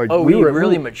Oh, we were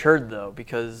really matured though,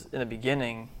 because in the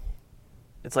beginning,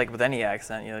 it's like with any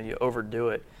accent, you know, you overdo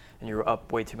it and you're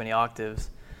up way too many octaves,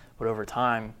 but over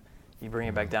time, you bring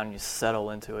it back down and you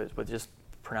settle into it with just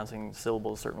pronouncing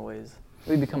syllables certain ways.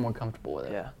 We become more comfortable with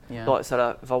it. Yeah. Yeah. Like I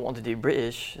said, if I want to do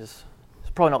British, it's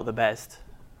probably not the best,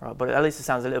 right? But at least it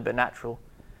sounds a little bit natural.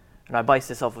 And I based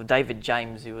this off of David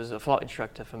James, who was a flight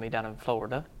instructor for me down in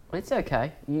Florida. It's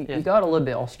okay. You Yeah. got a little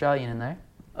bit Australian in there.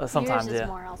 Sometimes, Yours is yeah.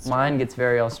 more Australian. Mine gets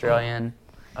very Australian.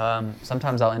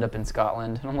 Sometimes I'll end up in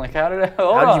Scotland, and I'm like, how did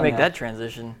How did you make now? that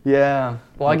transition? Yeah.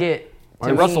 Well, I get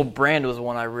And Russell Brand was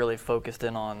one I really focused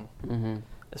in on, Mm-hmm.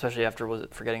 especially after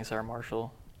Forgetting Sarah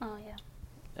Marshall. Oh yeah.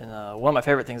 And one of my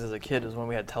favorite things as a kid was when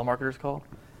we had telemarketers call.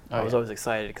 I was always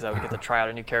excited because I would get to try out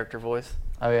a new character voice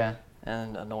Oh yeah.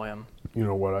 and annoy him. You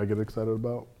know what I get excited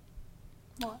about?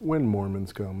 What? When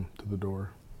Mormons come to the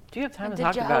door. Do you have time to The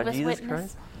talk about Jehovah's Jesus Witness.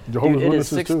 Christ? Jehovah's Dude, it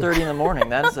is Witnesses too. 6:30 in the morning.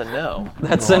 That's a no.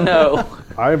 That's a no.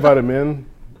 I invite them in.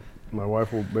 My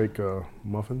wife will make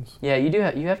muffins. Yeah, you do.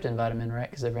 You have to invite them in, right?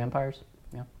 Because they're vampires.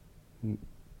 Yeah.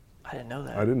 I didn't know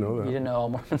that. I didn't know that. You didn't know all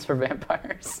Mormons were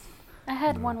vampires. I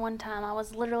had one time. I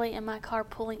was literally in my car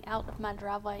pulling out of my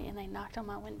driveway, and they knocked on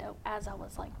my window as I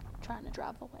was like trying to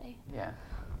drive away. Yeah.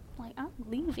 I'm like, I'm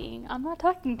leaving. I'm not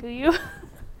talking to you.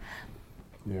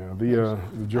 Yeah, the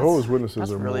Jehovah's Witnesses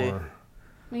that's are really- more.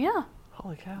 Yeah.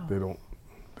 Holy cow. They don't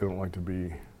like to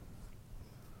be.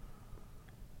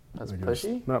 That's I guess,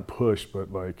 pushy. Not push,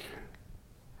 but like.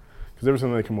 Because every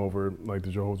time they come over, like the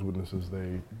Jehovah's Witnesses,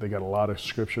 they got a lot of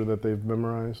scripture that they've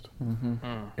memorized,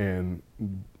 and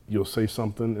you'll say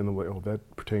something, and they're like, "Oh,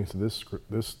 that pertains to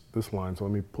this line, so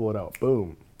let me pull it out."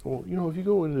 Boom. Well, if you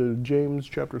go into James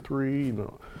chapter 3,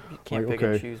 You can't like, pick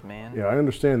and okay, choose, man. yeah, I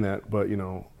understand that, but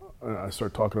I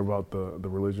start talking about the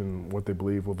religion, what they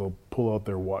believe. Well, they'll pull out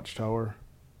their watchtower.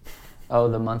 Oh,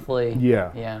 the monthly.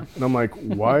 Yeah. Yeah. And I'm like,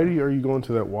 why are you going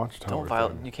to that watchtower? Don't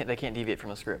violate. thing? They can't deviate from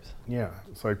the script. Yeah,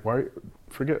 it's like, why?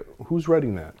 Forget who's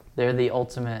writing that. They're the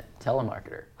ultimate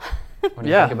telemarketer. When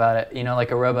you Yeah. think about it,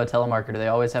 like a robo telemarketer, they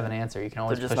always have an answer. You can They're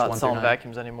always just push not 1 selling through 9.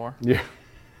 vacuums anymore. Yeah,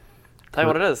 Tell you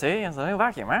what it is. See, it's a new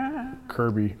vacuum.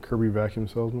 Kirby vacuum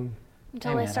salesman.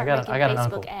 Until Hey, they man, start I making got an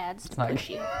Facebook uncle. ads to not- push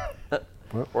you.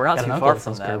 We're not Got an too uncle far that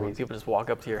from sells that. Where Kirby's. people just walk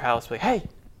up to your house, and be like, "Hey,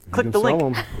 You click can the sell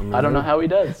link." 'em. I don't know how he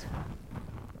does.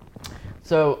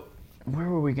 So, where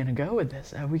were we gonna go with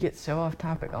this? We get so off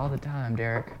topic all the time,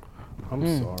 Derek. I'm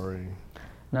sorry.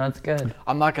 No, it's good.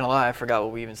 I'm not gonna lie. I forgot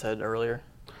what we even said earlier.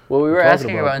 Well, we were talking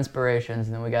asking about- about inspirations,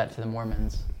 and then we got to the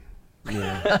Mormons,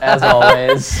 Yeah. as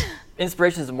always.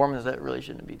 Inspirations and Mormons that really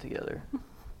shouldn't be together.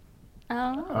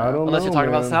 Oh. I don't Unless know, you're talking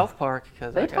about man. South Park,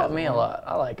 because They taught me a lot.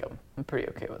 I like them. I'm pretty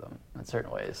okay with them in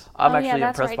certain ways. I'm oh, actually yeah,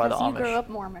 that's impressed right, by the 'cause you grew Amish. up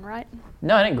Mormon, right?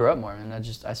 No, I didn't grow up Mormon.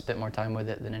 I spent more time with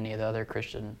it than any of the other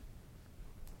Christian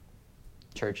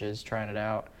churches trying it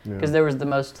out. Yeah. Because there was the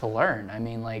most to learn. I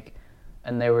mean,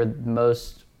 and they were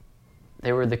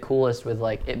the coolest with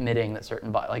admitting that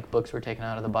certain books were taken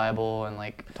out of the Bible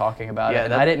and talking about Yeah, it.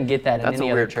 And I didn't get that in That's any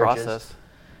a other weird churches. process.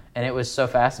 And it was so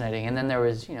fascinating. And then there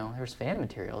was fan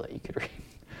material that you could read.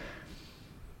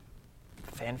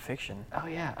 Fan fiction. Oh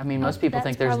yeah, I mean most people That's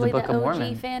think there's the probably Book of OG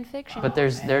Mormon, fan fiction. but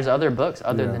there's other books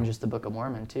other Yeah. than just the Book of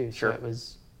Mormon too. So Sure. it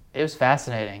was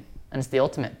fascinating, and it's the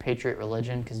ultimate patriot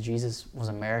religion because Jesus was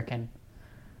American.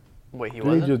 Wait, he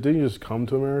Didn't wasn't? he just come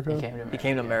to America? He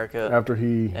came to America. After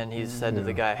he. And he said to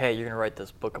the guy, "Hey, you're gonna write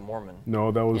this Book of Mormon."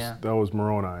 No, that was Yeah.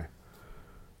 Moroni.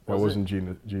 That Was it? wasn't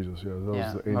Jesus. Yeah, that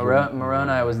Yeah, was the angel.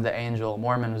 Moroni was the angel.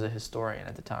 Mormon was a historian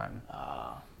at the time.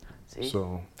 See,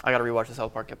 So I gotta rewatch the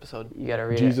South Park episode. you got to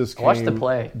read Jesus it. came. Watch the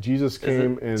play. Jesus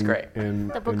came and It's great. and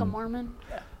the Book of and- Mormon.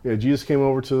 Yeah, Jesus came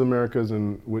over to the Americas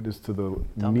and witnessed to the Dum,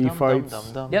 dum, Nephites dum,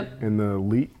 dum, dum. Yep. and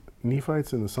the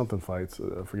Nephites and the something fights.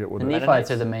 I forget what. The the-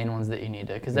 Nephites are the main ones that you need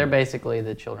to, because they're basically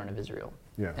the children of Israel,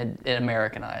 Yeah, and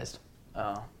Americanized.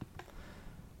 Oh.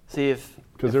 See if.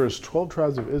 because there was 12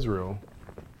 tribes of Israel,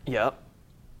 Yep.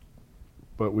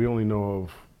 but we only know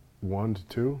of 1 to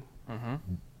 2. Mm-hmm.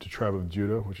 The tribe of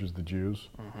Judah, which is the Jews,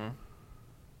 Mm-hmm.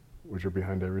 which are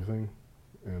behind everything.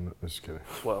 And just kidding.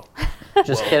 Whoa.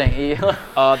 Just Whoa. kidding.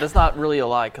 That's not really a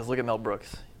lie, because look at Mel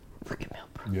Brooks. Look at Mel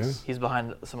Brooks. Yeah. He's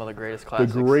behind some of the greatest The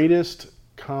classics. greatest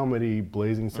comedy,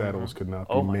 Blazing Saddles, could not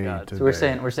be Oh my made God. today. So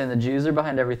we're saying the Jews are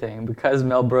behind everything because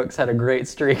Mel Brooks had a great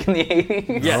streak in the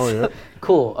 80s. Yes. Oh yeah.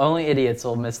 Cool. Only idiots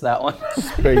will miss that one.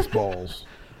 Spaceballs.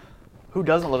 Who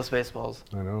doesn't love Spaceballs?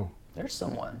 I know. There's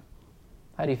someone.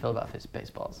 How do you feel about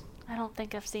Spaceballs? I don't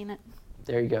think I've seen it.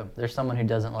 There you go. There's someone who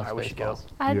doesn't love Alright, we should go. Spaceballs.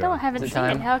 I Yeah. haven't Is it seen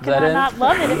time? it. How Is can that I it? not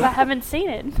love it if I haven't seen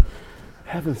it?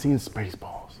 Haven't seen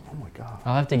Spaceballs. Oh my god.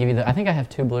 I'll have to give you I think I have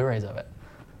 2 Blu-rays of it.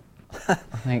 I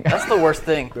think. That's the worst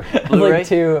thing. Like Blu-ray?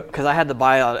 2. Because I had to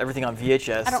buy everything on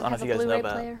VHS. I don't know have if a you guys know Blu-ray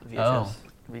about player. VHS. Oh.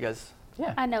 Have you guys?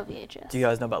 Yeah. I know VHS. Do you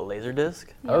guys know about Laserdisc?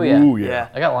 Oh yeah. Ooh, yeah.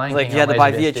 I got Lion Like King you had on to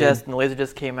buy Laserdisc, VHS dude. and the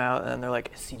Laserdisc came out and they're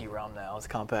like CD-ROM now. It's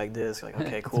compact disc. Like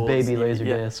okay, cool. baby It's-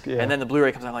 Laserdisc, yeah. And then the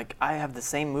Blu-ray comes out. Like I have the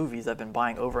same movies I've been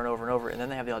buying over and over and over. And then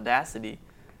they have the audacity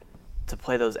to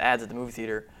play those ads at the movie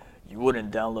theater. You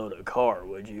wouldn't download a car,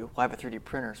 would you? Well, I have a 3D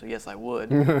printer, so yes, I would.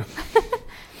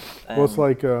 Well, it's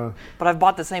like But I've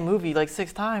bought the same movie like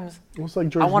 6 times.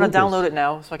 George I want to Lucas. download it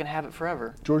now so I can have it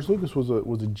forever. George Lucas was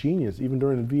a genius even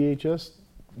during the VHS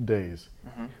days.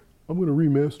 Mm-hmm. I'm going to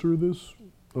remaster this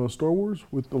Star Wars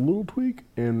with a little tweak,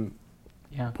 and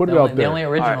Yeah. Put it the out only, there. The only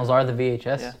originals are the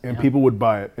VHS. Yeah. and people would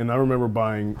buy it. And I remember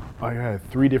buying. I had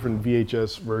 3 different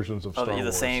VHS versions of Oh, Star the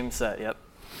Wars. same set, yep.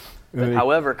 And then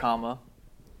However, comma,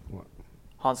 What?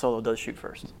 Han Solo does shoot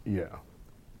first. yeah,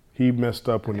 He messed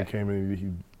up when he came in.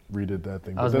 He redid that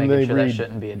thing. I was but then making they sure that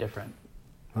shouldn't be a different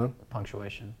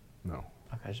punctuation. No.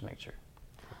 Okay, just make sure.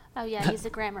 Oh yeah, he's a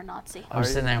grammar Nazi. I was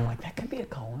sitting there, I'm like, that could be a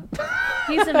colon.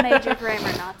 He's a major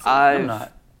grammar Nazi. I'm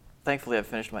not. Thankfully, I've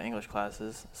finished my English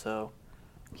classes, so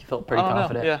You felt pretty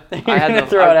confident. Yeah, I had to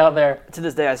throw it out there. To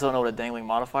this day, I still don't know what a dangling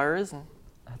modifier is, and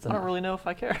That's I don't enough. really know if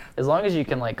I care. As long as you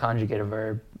can like conjugate a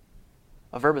verb.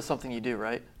 A verb is something you do,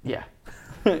 right? Yeah.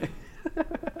 I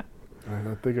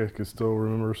think I could still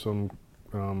remember some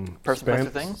Person, place, or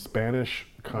thing? Spanish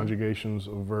conjugations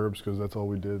of verbs because that's all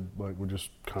we did. Like we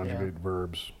just conjugate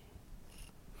verbs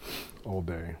all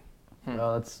day.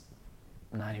 Well, that's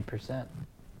 90%.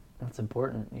 That's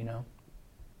important, you know.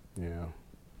 Yeah.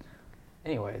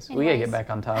 Anyways, we gotta get back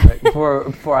on topic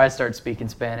before I start speaking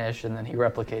Spanish and then he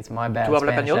replicates my bad ¿Tú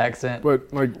hablas Spanish español? accent.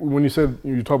 But like when you said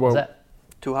you talk Is about that?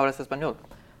 ¿Tú hablas español?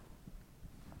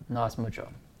 No es mucho.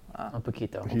 Un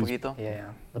poquito. Un poquito?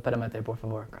 Yeah. Lo permite, por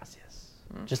favor. Gracias.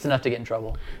 Just enough to get in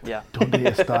trouble. Yeah. ¿Dónde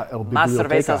está el Más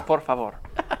cervezas, biblioteca? por favor.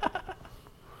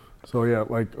 So yeah,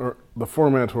 like the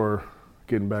format to our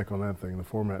getting back on that thing. The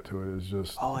format to it is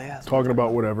just talking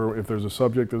about whatever. If there's a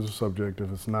subject, there's a subject. If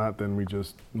it's not, then we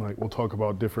just like we'll talk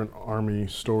about different Army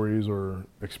stories or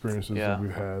experiences that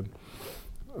we've had.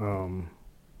 And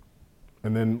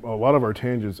then a lot of our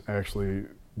tangents actually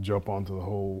jump onto the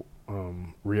whole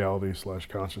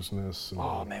reality/consciousness. And,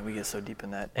 Oh man, we get so deep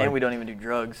in that, and we don't even do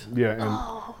drugs. Yeah,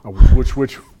 and which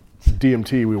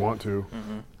DMT we want to,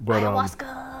 but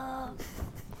Ayahuasca.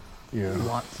 yeah.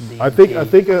 Wants DMT. I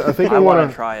think I want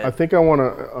to try it. I think I want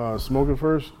to smoke it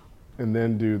first, and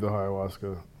then do the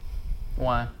ayahuasca.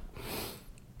 Why?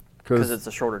 Because it's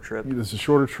a shorter trip. It's a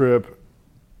shorter trip.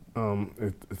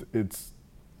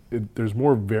 There's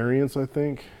more variance, I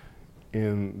think,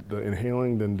 in the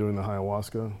inhaling than doing the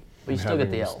ayahuasca. But you still get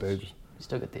the L's. Stage. You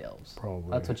still get the L's. Probably.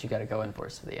 That's what you got to go in for,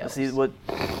 is the L's. See, what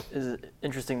is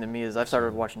interesting to me is I've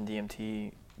started watching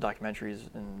DMT documentaries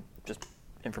and just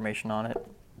information on it,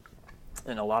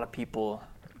 and a lot of people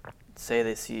say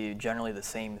they see generally the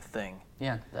same thing.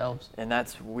 Yeah, the L's. And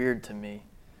that's weird to me.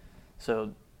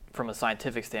 So from a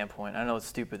scientific standpoint, I know it's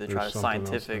stupid to try to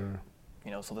scientific,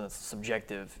 something that's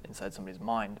subjective inside somebody's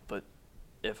mind, but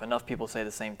if enough people say the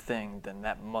same thing, then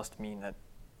that must mean that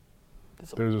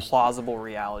it's a plausible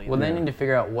reality. Well, they need to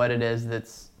figure out what it is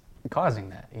that's causing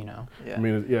that, Yeah. I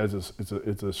mean,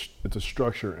 it's a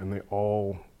structure, and they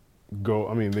all go.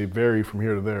 I mean, they vary from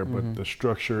here to there, but the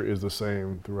structure is the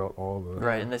same throughout all the.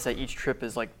 Right, and they say each trip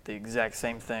is like the exact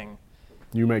same thing.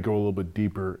 You may go a little bit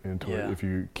deeper into it if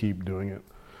you keep doing it,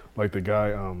 like the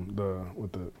guy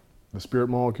with the Spirit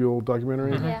Molecule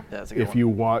documentary. Yeah. That's a good If one. you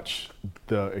watch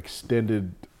the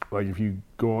extended, like if you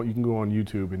go, you can go on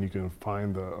YouTube and you can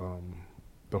find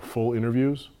the full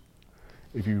interviews.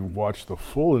 If you watch the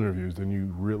full interviews, then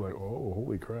you realize, oh,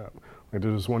 holy crap! Like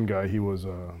there's this one guy.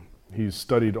 He's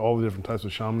studied all the different types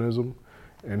of shamanism,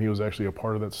 and he was actually a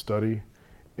part of that study.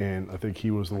 And I think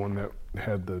he was the one that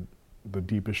had the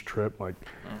deepest trip. Like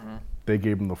they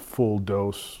gave him the full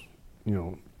dose,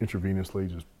 intravenously.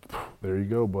 Just there you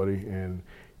go, buddy. And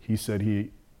he said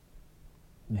he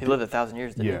lived 1,000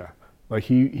 years, didn't he? Yeah, like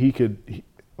he could.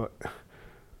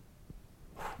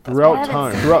 Throughout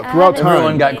time,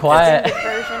 everyone got quiet.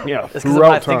 Yeah, It's because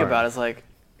when I think about it, it's like,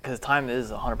 because time is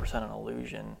 100% an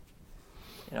illusion.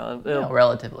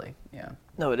 Relatively, yeah.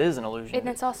 No, it is an illusion. And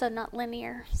it's also not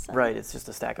linear. So. Right, it's just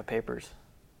a stack of papers.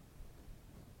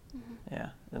 Yeah,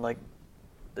 and like,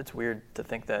 it's weird to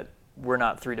think that we're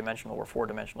not three-dimensional, we're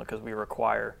four-dimensional, because we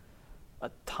require a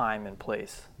time and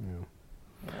place.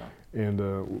 Yeah.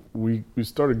 And we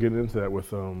started getting into that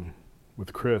with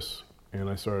Chris, and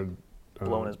I started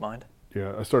blowing his mind.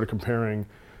 Yeah, I started comparing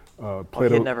He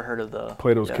had never heard of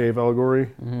Plato's cave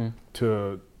allegory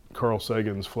to Carl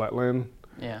Sagan's Flatland.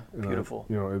 Yeah, beautiful.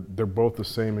 They're both the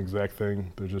same exact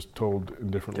thing. They're just told in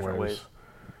different ways.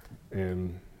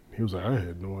 And he was like, I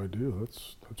had no idea.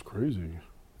 That's crazy,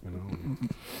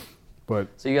 But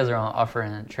so you guys are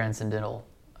offering transcendental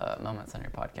moments on your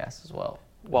podcast as well.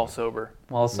 While sober.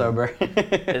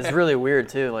 It's really weird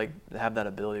too, like to have that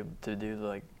ability to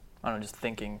do just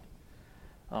thinking.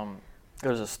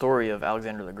 There's a story of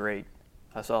Alexander the Great.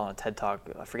 I saw on a TED Talk.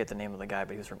 I forget the name of the guy,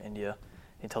 but he was from India.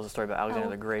 He tells a story about Alexander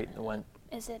the Great.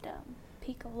 Is it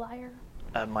Pico Liar?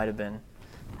 It might have been.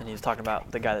 And he was talking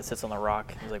about the guy that sits on the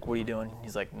rock. He's like, what are you doing?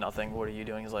 He's like, nothing. What are you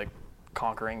doing? He's like,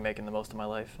 conquering, making the most of my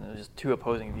life. And it was just two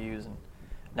opposing views. And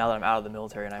now that I'm out of the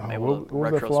military and I'm able to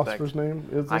what was that retrospect. philosopher's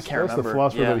name? I can't remember. That's the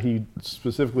philosopher that he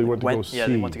specifically went to go see. Yeah,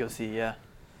 they went to go see, yeah.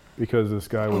 Because this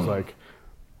guy was like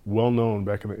well known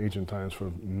back in the ancient times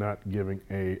for not giving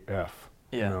a F.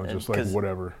 Yeah. Just like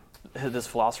whatever. this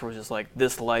philosopher was just like,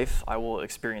 this life I will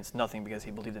experience nothing, because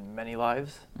he believed in many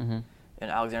lives. Mm-hmm. And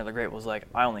Alexander the Great was like,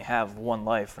 I only have one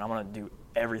life, and I'm going to do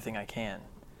everything I can.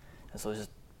 And so it's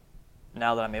just,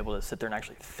 now that I'm able to sit there and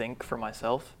actually think for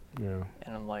myself, Yeah.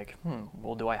 and I'm like,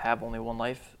 well, do I have only one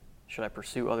life? Should I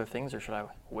pursue other things, or should I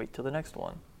wait till the next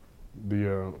one?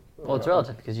 Well, it's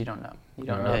relative because you don't know. You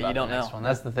don't know Yeah, about you don't the next know. one.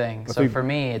 That's the thing. I So think- for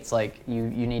me, it's like you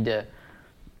need to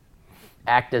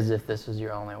act as if this was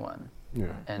your only one Yeah.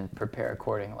 and prepare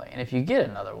accordingly. And if you get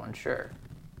another one, sure,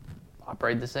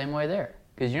 operate the same way there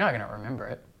because you're not going to remember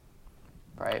it,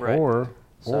 right? Right.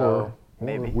 Or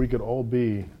maybe. we could all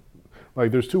be,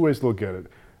 like, there's two ways to look at it.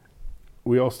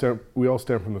 We all stem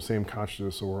from the same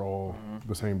consciousness, so we're all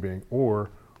the same being. Or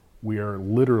we are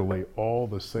literally all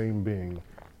the same being,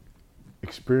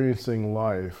 experiencing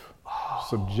life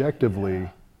subjectively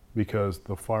because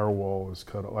the firewall is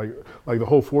cut off. Like the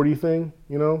whole 40 thing,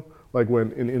 you know? Like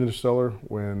when in Interstellar,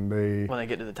 when they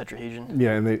get to the tetrahedron.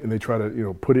 yeah, and they try to, you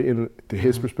know, put it into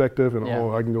his perspective, and Yeah.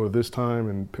 oh, I can go to this time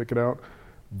and pick it out.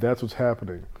 That's what's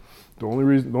happening. The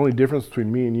only difference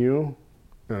between me and you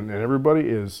and everybody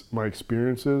is my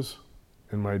experiences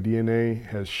and my DNA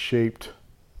has shaped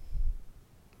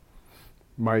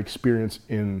my experience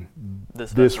in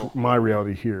This this vessel. my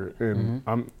reality here.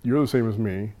 And you're the same as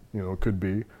me, you know, it could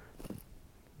be.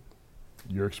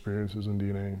 Your experiences and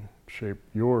DNA shape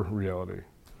your reality.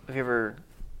 Have you ever,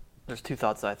 there's two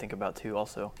thoughts that I think about too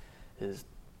also, is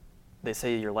they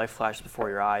say your life flashes before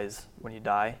your eyes when you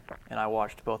die, and I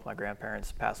watched both my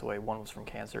grandparents pass away. One was from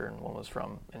cancer and one was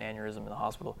from an aneurysm in the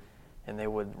hospital, and they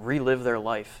would relive their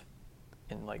life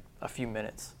in like a few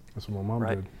minutes, That's what my mom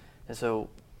right? did. And so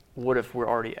what if we're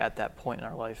already at that point in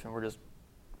our life and we're just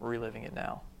reliving it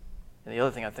now? And the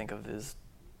other thing I think of is,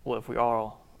 what if we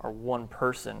all are one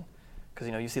person? Because,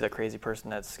 you know, you see that crazy person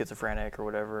that's schizophrenic or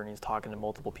whatever, and he's talking to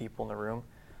multiple people in the room.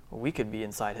 Well, we could be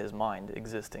inside his mind,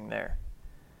 existing there.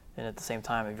 And at the same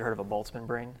time, have you heard of a Boltzmann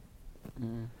brain?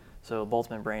 Mm-hmm. So a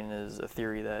Boltzmann brain is a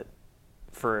theory that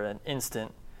for an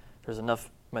instant, there's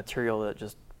enough material that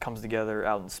just comes together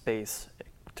out in space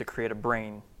to create a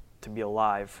brain to be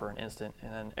alive for an instant,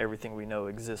 and then everything we know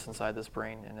exists inside this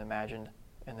brain and imagined,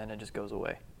 and then it just goes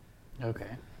away. Okay.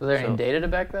 Was there any So- data to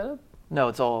back that up? No,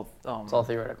 it's all It's all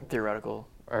theoretical. theoretical.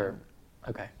 Or,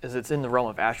 okay. Is it's in the realm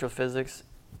of astrophysics,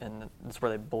 and it's where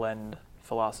they blend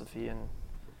philosophy and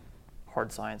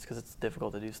hard science, because it's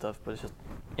difficult to do stuff, but it's just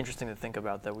interesting to think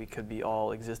about that we could be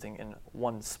all existing in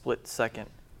one split second,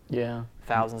 Yeah.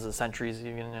 thousands of centuries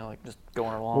even, you know, like just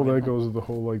going along. Well, that and, goes with the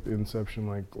whole like the inception,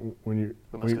 like when you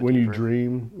We must go when you deeper.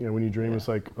 dream, you know, when you dream, Yeah. it's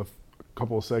like a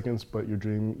couple of seconds, but your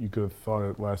dream you could have thought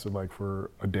it lasted like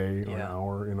for a day or an Yeah.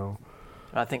 hour, you know.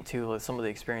 And I think too, like some of the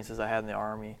experiences I had in the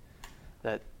Army,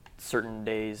 that certain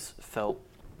days felt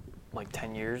like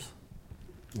 10 years,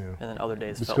 Yeah. and then other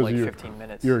days It's felt 'cause like you're- 15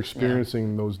 minutes. You're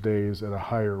experiencing those days at a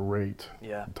higher rate.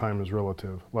 Yeah. Time is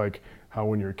relative. Like how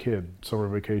when you're a kid, summer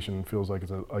vacation feels like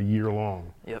it's a year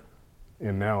long, Yep.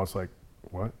 and now it's like,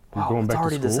 what? You're Wow, going it's back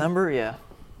already to school. December? Yeah.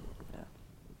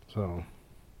 So,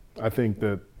 I think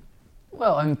that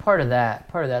Well, I mean, part of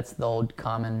that's the old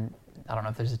common, I don't know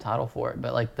if there's a title for it,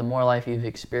 but like the more life you've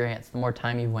experienced, the more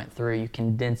time you went through, you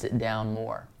condense it down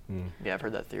more. Yeah, I've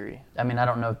heard that theory. I mean, I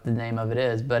don't know if the name of it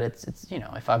is, but it's you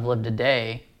know, if I've lived a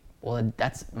day, well,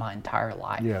 that's my entire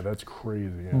life. yeah, that's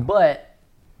crazy. Yeah. But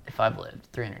if I've lived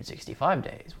 365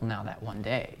 days, well, now that one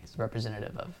day is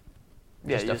representative of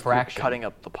Yeah, just you're a fraction. cutting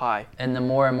up the pie. And the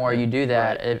more and more you do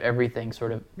that, Right. Everything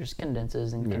sort of just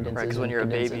condenses and Yeah. condenses. Right, because when and you're a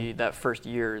condenses. baby, that first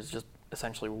year is just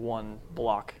essentially one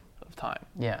block of time.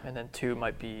 Yeah. And then two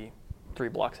might be 3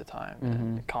 blocks of time.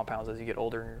 And it compounds as you get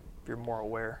older and you're more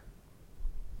aware.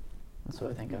 That's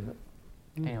what I think of it.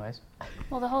 Anyways,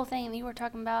 Well, the whole thing you were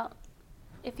talking about,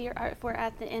 if we're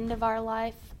at the end of our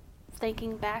life,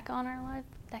 thinking back on our life,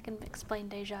 that can explain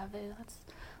deja vu. That's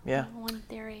Yeah. one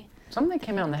theory. something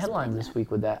came out in the Explain headlines that. this week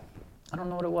with that. I don't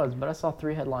know what it was, but I saw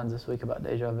 3 headlines this week about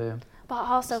deja vu. But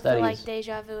I also feel like Studies.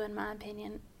 deja vu, in my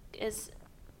opinion, is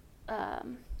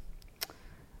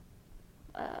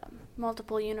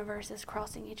multiple universes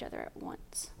crossing each other at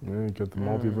once. Yeah, you got the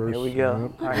multiverse. Here we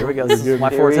go. Yep. All right, here we go. This is my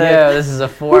Here we forte. go. This is a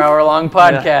 4-hour-long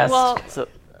podcast. Well, So,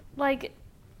 like,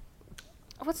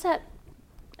 what's that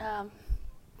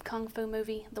kung fu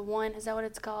movie? The One, is that what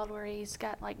it's called? Where he's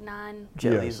got like 9.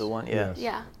 Jet Li's Yes, the one, yeah. yes.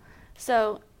 Yeah.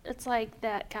 So it's like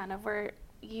that kind of where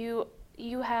you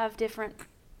have different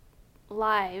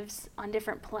lives on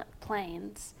different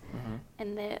planes,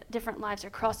 and the different lives are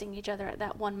crossing each other at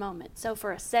that one moment. So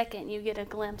for a second, you get a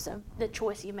glimpse of the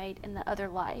choice you made in the other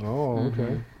life. Oh,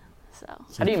 okay. So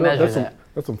How do you measure that's that?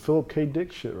 That's some Philip K.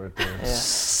 Dick shit right there. Yeah,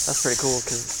 that's pretty cool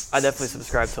because I definitely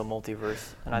subscribe to a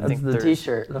multiverse, and I That's think the there's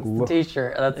T-shirt. That's the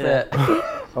T-shirt. That's Yeah. it.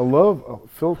 I love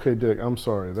Philip K. Dick. I'm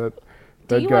sorry do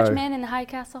that you guy. watch Man in the High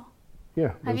Castle?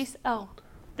 Yeah. Have you?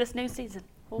 This new season.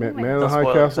 Oh, Man in the Don't High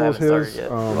spoil it 'cause I Castle is haven't started his.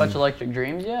 yet. You watch Electric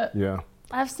Dreams yet? Yeah.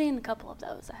 I've seen a couple of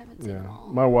those. I haven't seen Yeah. them all.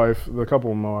 My wife, the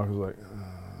couple of my wife was like,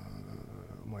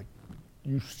 I'm like,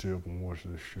 you still can watch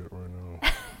this shit right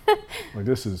now. Like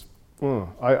this is.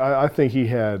 I think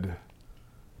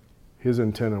his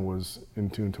antenna was in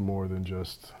tune to more than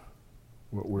just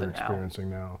what we're The now. experiencing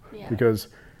now. Yeah. Because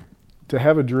to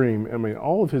have a dream, I mean,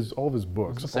 all of his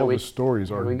books, So all we- his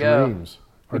stories are we go. dreams.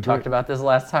 We talked about this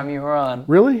last time you were on.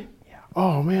 Really? Yeah.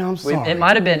 Oh man, I'm sorry. It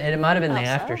might have been the Oh,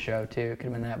 after so? show too. It could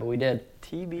have been that, but we did.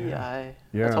 TBI.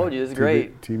 Yeah. I told you, it's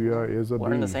great. TBI is a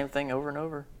Learn the beam. same thing over and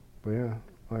over. But yeah,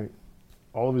 like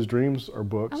all of his dreams are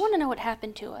books. I want to know what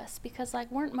happened to us because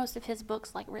weren't most of his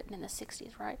books written in the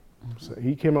 '60s, right? So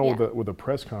he came out Yeah. with a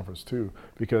press conference too,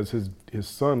 because his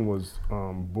son was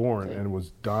born Okay. and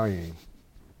was dying.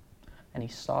 And he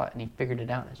saw it and he figured it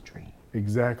out in his dream.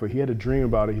 Exactly. He had a dream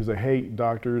about it. He's like, hey,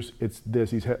 doctors, it's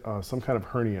this. He's had some kind of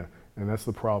hernia, and that's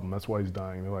the problem. That's why he's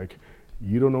dying. They're like,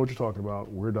 you don't know what you're talking about.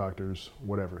 We're doctors,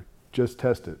 whatever. Just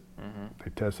test it. They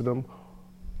tested him.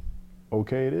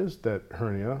 Okay, it is that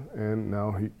hernia, and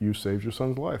now you saved your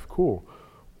son's life. Cool.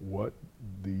 What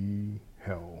the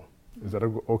hell? Is that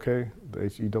okay? The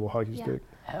HE double hockey Yeah. stick?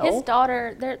 His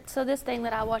daughter. So this thing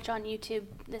that I watch on YouTube,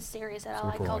 this series that I Looking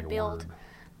like for, called a Build. word.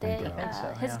 They, I think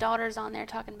so, his yeah. daughter's on there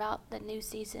talking about the new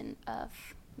season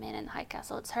of Man in the High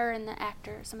Castle. It's her and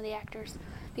some of the actors,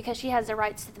 because she has the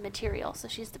rights to the material, so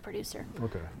she's the producer.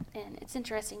 Okay. And it's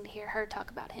interesting to hear her talk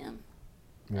about him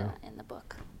Yeah. in the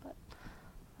book. But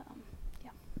yeah,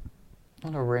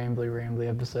 What a rambly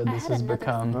episode I this had has another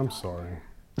become. I'm sorry.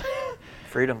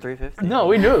 Freedom 350. No,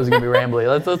 we knew it was gonna be rambly.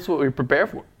 That's what we prepare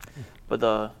for. But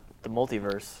the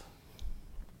multiverse,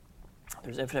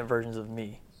 there's infinite versions of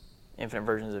me, infinite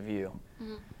versions of you.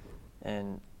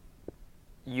 And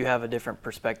you have a different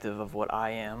perspective of what I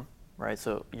am, right?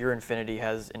 So your infinity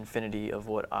has infinity of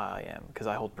what I am, because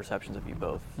I hold perceptions of you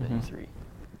both and you three.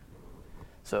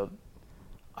 So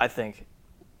I think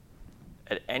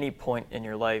at any point in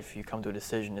your life you come to a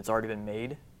decision, it's already been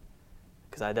made,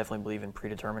 because I definitely believe in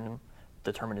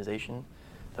determinization,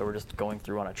 that we're just going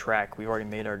through on a track. We've already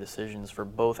made our decisions for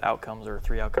both outcomes or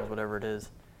three outcomes, whatever it is,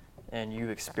 and you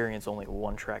experience only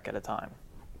one track at a time.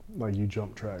 Like you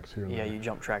jump tracks here and Yeah, there. you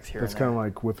jump tracks here That's and kind there. of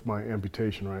like with my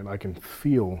amputation, right? I can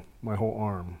feel my whole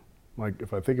arm. Like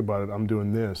if I think about it, I'm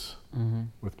doing this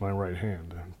with my right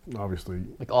hand. Obviously,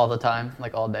 Like all the time,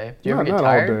 like all day. Do you ever not, get not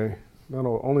tired? all day. Not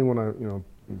all. Only when I'm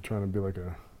trying to be like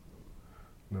a.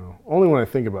 No, only when I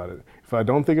think about it. If I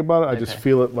don't think about it, I just Okay.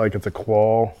 feel it like it's a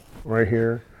claw right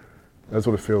here. That's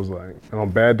what it feels like. And on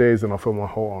bad days, then I'll feel my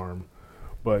whole arm.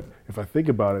 But if I think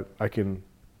about it, I can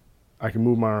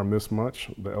move my arm this much,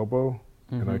 the elbow,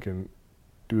 and I can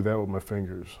do that with my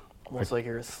fingers. Almost like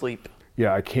you're asleep.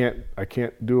 Yeah, I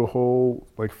can't do a whole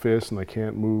like fist, and I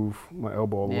can't move my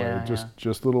elbow all the Yeah, way.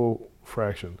 Just little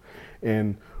fraction.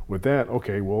 And with that,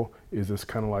 okay, well, is this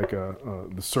kind of like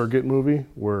the Surrogate movie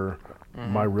where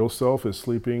my real self is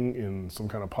sleeping in some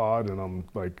kind of pod, and I'm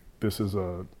like, this is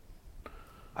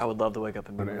I would love to wake up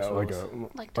and be Bruce like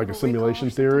Willis. Like a Total simulation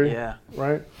Recall or theory, Yeah.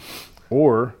 right?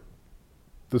 Or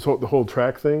the whole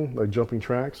track thing, like jumping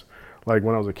tracks. Like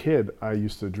when I was a kid, I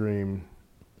used to dream.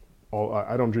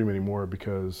 I don't dream anymore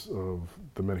because of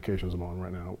the medications I'm on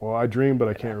right now. Well, I dream, but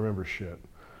I can't remember shit.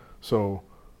 So,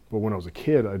 but when I was a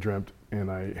kid, I dreamt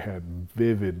and I had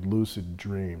vivid, lucid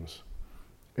dreams.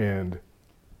 And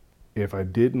if I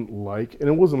didn't like, and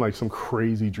it wasn't like some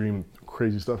crazy dream,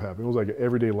 crazy stuff happened. It was like an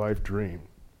everyday life dream.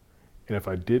 And if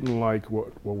I didn't like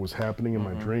what was happening in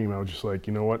my dream, I was just like,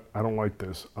 you know what? I don't like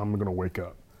this. I'm gonna wake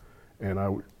up.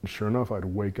 And sure enough, I'd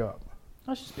wake up.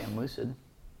 I was just being lucid.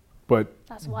 But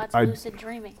That's why it's I- lucid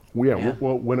dreaming. well, Yeah.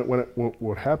 well,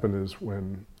 what happened is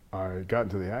when I got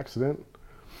into the accident,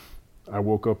 I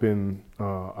woke up in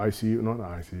ICU. Not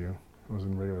ICU. I was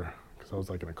in regular, because I was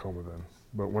like in a coma then.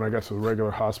 But when I got to the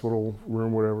regular hospital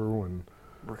room, whatever,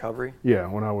 Recovery?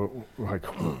 when I was like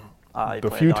You the play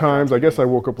a few doctor times, on I guess TV. I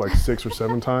woke up like 6 or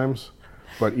 7 times.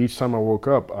 But each time I woke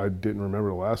up, I didn't remember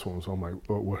the last one. So I'm like,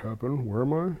 oh, what happened? Where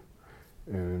am I?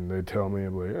 And they tell me,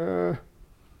 I'm like,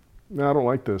 no, I don't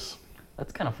like this.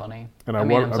 That's kind of funny. And I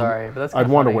mean, I'm sorry, but that's kind I'd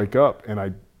of want funny. to wake up, and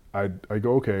I'd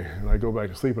go, okay, and I'd go back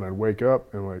to sleep, and I'd wake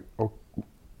up, and like, oh,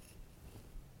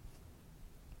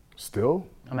 still?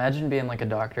 Imagine being like a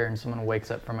doctor and someone wakes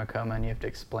up from a coma and you have to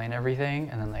explain everything,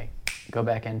 and then they go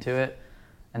back into it,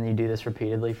 and you do this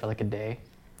repeatedly for like a day.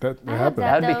 That I have happened.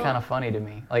 that. That'd be though- kind of funny to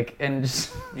me. Like, and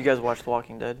just You guys watched The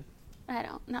Walking Dead? I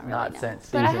don't, not really. Not no. since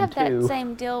But I season have 2. that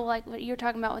same deal like what you're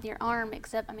talking about with your arm,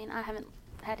 except I mean I haven't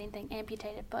had anything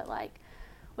amputated, but like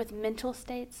with mental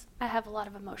states, I have a lot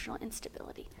of emotional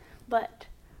instability. But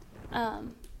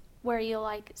where you'll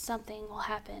like something will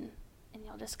happen and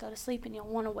you'll just go to sleep and you'll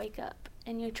want to wake up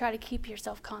and you try to keep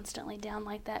yourself constantly down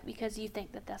like that because you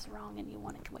think that that's wrong and you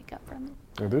want to wake up from it.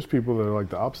 Yeah, there's people that are like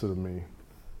the opposite of me,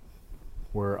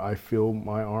 where I feel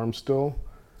my arm still.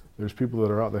 There's people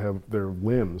that are out that have their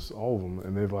limbs, all of them,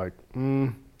 and they're like,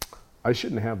 I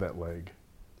shouldn't have that leg.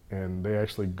 And they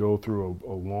actually go through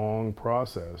a long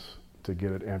process to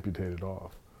get it amputated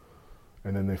off.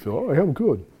 And then they feel, oh, I'm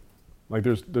good. Like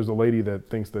there's a lady that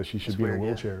thinks that she should That's be weird, in a yeah.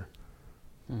 wheelchair.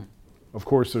 Of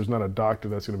course, there's not a doctor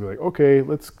that's going to be like, okay,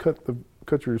 let's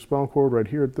cut your spinal cord right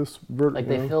here at this like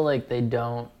they feel like they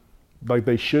don't. like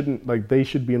they shouldn't, like they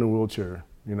should be in a wheelchair,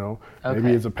 you know? Maybe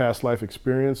Okay. it's a past life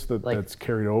experience Like- that's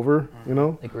carried over, you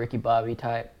know? Like Ricky Bobby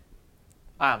type.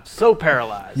 I'm so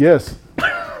paralyzed. Yes.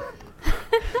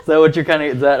 Is that what you're kind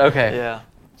of? Is that okay? Yeah.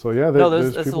 So yeah, No,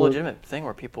 there's that's a people that- legitimate thing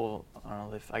where people, I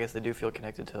don't know, I guess they do feel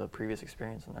connected to a previous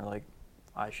experience and they're like,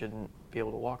 I shouldn't be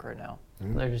able to walk right now.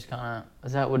 They're just kind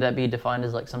of. Would that be defined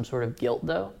as like some sort of guilt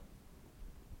though?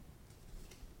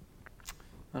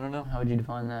 I don't know. How would you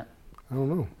define that? I don't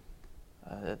know.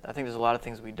 I think there's a lot of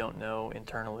things we don't know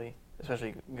internally,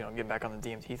 especially, getting back on the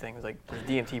DMT thing. It's like, there's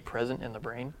DMT present in the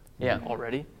brain Yeah.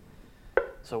 already.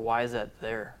 So why is that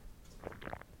there?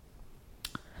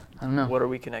 I don't know. What are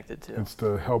we connected to? It's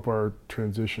to help our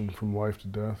transition from life to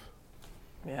death.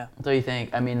 Yeah. So you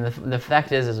think? I mean, the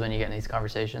fact is when you get in these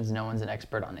conversations, no one's an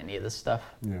expert on any of this stuff,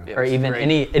 Yeah. Yeah. or which is even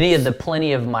great. any of the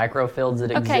plenty of microfields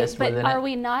that Okay, exist but within are it.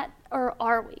 we not, or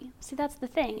are we? See, that's the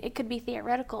thing. It could be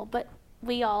theoretical, but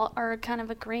we all are kind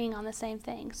of agreeing on the same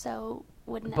thing. So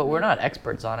wouldn't that But we're mean- not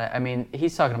experts on it. I mean,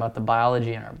 he's talking about the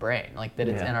biology in our brain, like that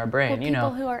it's Yeah. in our Well, brain. people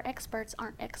who are experts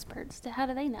aren't experts. So how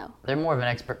do they know? They're more of an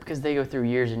expert because they go through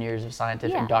years and years of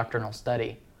scientific Yeah. doctrinal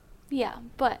study. Yeah,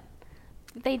 but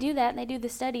they do that and they do the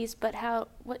studies, but how?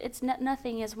 It's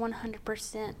nothing is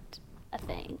 100% a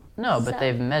thing. No, but So-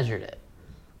 they've measured it.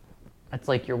 It's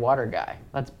like your water guy.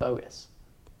 That's bogus.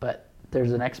 But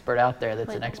there's an expert out there that's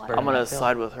Like an a expert. water in I'm going that to field.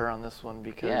 side with her on this one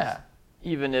because Yeah.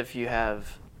 even if you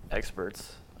have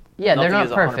experts, Yeah, they're nothing not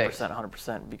is perfect.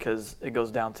 100% because it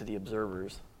goes down to the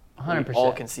observers. 100%. We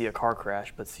all can see a car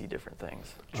crash but see different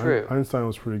things. True. Einstein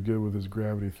was pretty good with his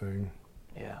gravity thing.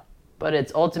 Yeah. But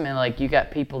it's ultimately like you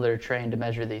got people that are trained to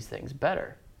measure these things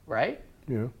better, right?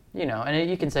 Yeah. And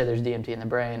you can say there's DMT in the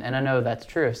brain, and I know that's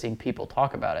true. I've seen people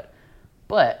talk about it.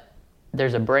 But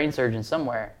there's a brain surgeon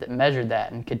somewhere that measured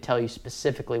that and could tell you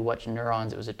specifically which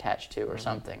neurons it was attached to or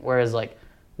something. Whereas, like,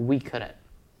 we couldn't.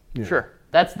 Yeah. Sure.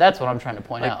 That's what I'm trying to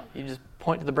point Like, out. you just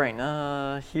point to the brain.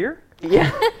 Here?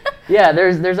 Yeah. Yeah,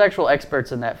 there's actual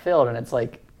experts in that field, and it's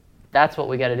like, that's what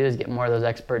we got to do is get more of those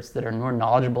experts that are more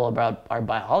knowledgeable about our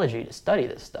biology to study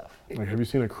this stuff. Like, have you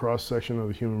seen a cross section of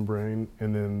the human brain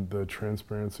and then the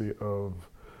transparency of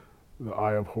the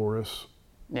eye of Horus?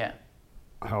 Yeah.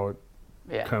 How it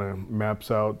Yeah. kind of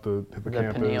maps out the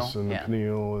hippocampus pineal, and yeah. the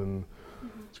pineal and.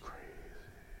 It's crazy.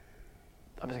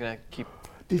 I'm just going to keep.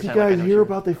 Did you pretend like I guys know hear you.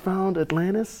 about they found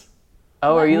Atlantis?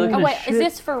 Oh, are you looking Oh at wait, shit. is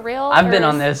this for real? I've or been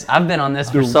on is- this. I've been on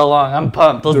this for so long. I'm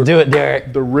pumped. Let's do it,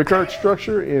 Derek. The Rickart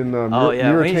structure in Oh,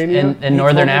 yeah, when he's Mauritania. In He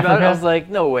northern told me about it, Africa. I was like,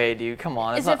 no way, dude. Come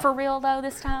on. Is it for real though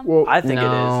this time? Well, I think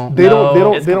No. it is. they don't. They No.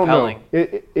 don't. It's They don't know.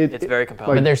 compelling. It's very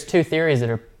compelling. But there's two theories that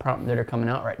are coming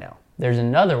out right now. There's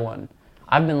another one.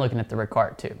 I've been looking at the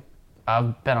Ricard too.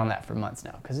 I've been on that for months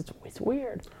now because it's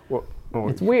weird. Well, oh,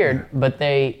 It's weird, but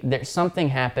there's something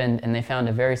happened and they found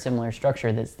a very similar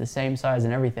structure that's the same size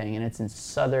and everything, and it's in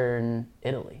southern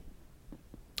Italy.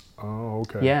 Oh,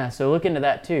 okay. Yeah, so look into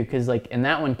that too, because and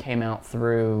that one came out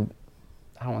through,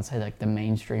 I don't want to say like the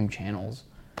mainstream channels,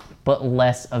 but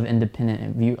less of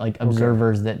independent view, like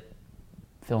observers that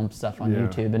film stuff on Yeah.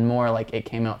 YouTube, and more like it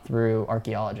came out through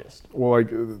archaeologists. Well, like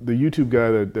the YouTube guy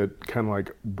that kind of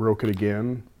like broke it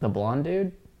again. The blonde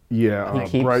dude. Yeah,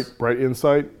 He keeps- Bright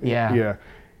Insight. Yeah. Yeah.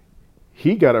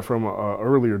 He got it from a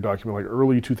earlier document, like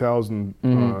early 2000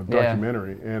 yeah.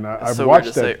 documentary, and It's I've so weird watched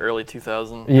to say that. early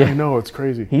 2000. Yeah. I know, it's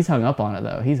crazy. He's hung up on it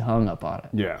though. He's hung up on it.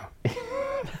 Yeah.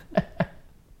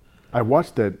 I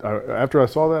watched that after I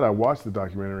saw that. I watched the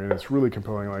documentary, and it's really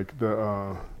compelling. Like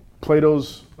the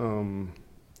Plato's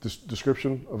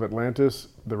description of Atlantis,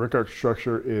 the Rickart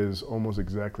structure is almost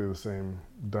exactly the same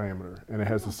diameter, and it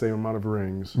has the same amount of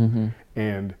rings,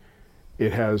 and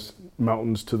it has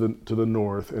mountains to the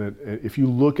north. And if you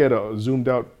look at a zoomed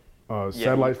out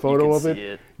satellite you photo can of see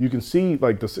it. you can see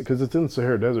like because it's in the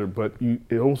Sahara Desert, but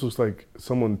it almost looks like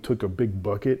someone took a big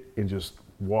bucket and just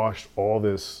washed all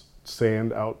this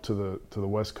sand out to the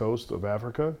west coast of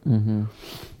Africa. Mm-hmm.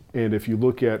 And if you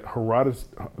look at Herodotus,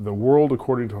 the world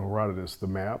according to Herodotus, the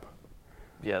map,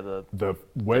 the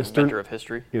western inventor of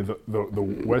history. Yeah, the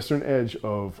western edge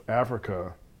of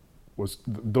Africa was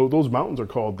those mountains are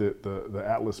called the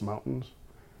Atlas Mountains.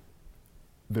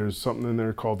 There's something in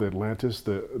there called the Atlantis.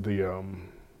 The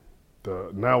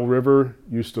Nile River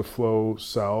used to flow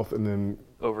south and then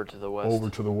Over to the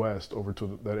west. over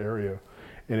to that area.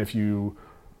 And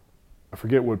I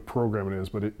forget what program it is,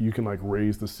 but you can like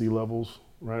raise the sea levels,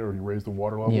 right? Or you raise the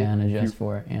water level. Yeah, and adjust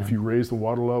for it. Yeah. If you raise the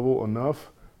water level enough,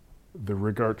 the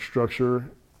rigart structure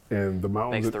and the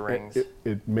mountains Makes the rings.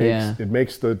 It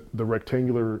makes the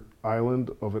rectangular island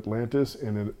of Atlantis,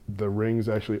 and the rings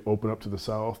actually open up to the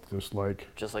south, just like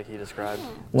he described.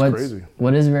 it's crazy.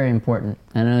 What is very important,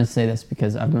 and I say this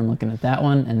because I've been looking at that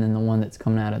one, and then the one that's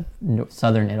coming out of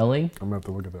southern Italy. I'm gonna have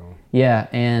to look at that one. Yeah,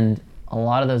 and a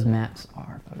lot of those maps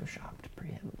are photoshopped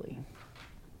pretty heavily.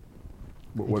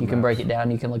 What You can maps? break it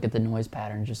down. You can look at the noise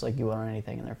patterns just like you would on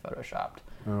anything, and they're photoshopped.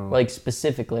 Oh. Like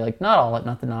specifically, like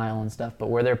not the Nile and stuff, but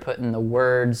where they're putting the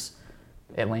words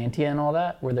Atlantia and all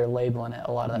that, where they're labeling it.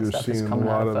 A lot of that You're stuff is seeing coming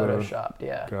a out lot of of the- Photoshopped.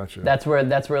 Yeah, Gotcha. That's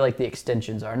where like the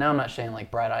extensions are. Now I'm not saying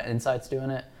like Bright Eye Insight's doing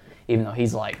it, even though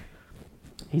he's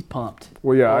pumped.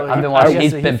 Well, yeah, Well, I've been I watching. guess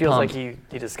He's he been feels pumped. like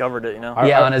he discovered it, you know.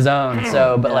 Yeah, on his own.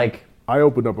 So, but Yeah. like, I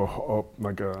opened up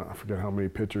I forget how many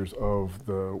pictures of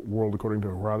the world according to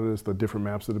Herodotus, the different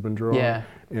maps that have been drawn. Yeah.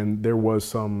 And there was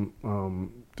some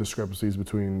discrepancies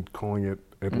between calling it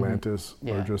Atlantis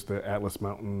Yeah. or just the Atlas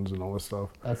Mountains and all this stuff.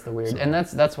 that's the weird, So- and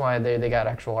that's why they got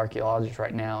actual archaeologists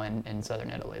right now in southern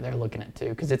Italy. They're looking at too,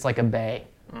 because it's like a bay,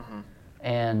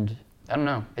 and I don't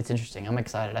know. It's interesting. I'm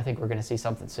excited. I think we're going to see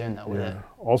something soon though with it.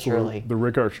 Also, surely. the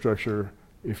Rickard structure,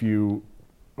 if you,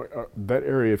 that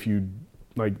area, if you,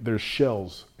 like, there's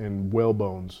shells and whale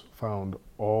bones found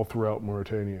all throughout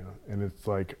Mauritania, and it's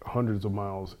like hundreds of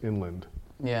miles inland,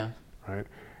 Yeah. right?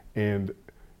 And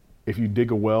if you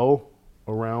dig a well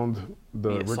around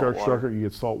the You get salt Rickard water. structure, you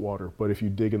get salt water. But if you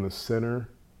dig in the center,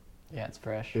 Yeah, it's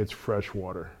fresh. it's fresh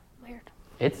water. Weird.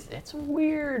 It's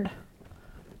weird.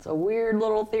 It's a weird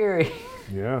little theory.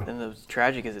 Yeah. And the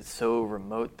tragic is it's so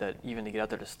remote that even to get out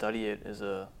there to study it is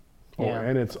a Oh, Yeah.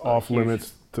 and it's A off huge-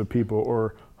 limits to people,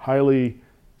 or highly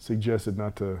suggested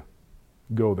not to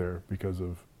go there because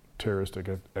of terroristic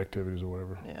activities or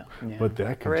whatever. yeah. Yeah. But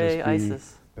that could Hooray, just be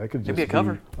ISIS. that could Could just be a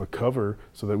cover. a cover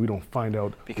so that we don't find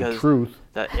out Because the truth.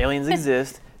 that aliens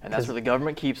exist, and that's where the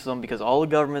government keeps them because all the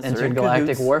governments are in Intergalactic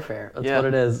cahoots. warfare. That's Yeah, what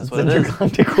it is. that's It's what it is.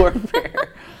 intergalactic warfare.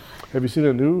 Have you seen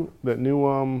that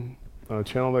new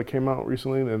channel that came out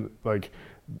recently? And like,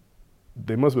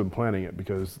 they must have been planning it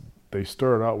because they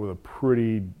started out with a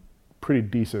pretty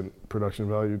decent production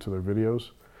value to their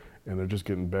videos, and they're just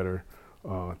getting better.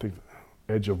 I think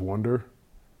Edge of Wonder.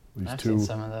 These I've two. seen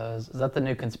some of those. Is that the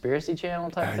new conspiracy channel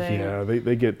type thing? Yeah, they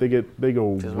go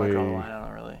Which is where I draw the way line, I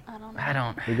don't really. I don't know. I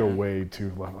don't. they go way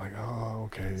too like, oh,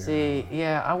 okay. See,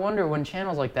 yeah, I wonder when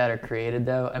channels like that are created,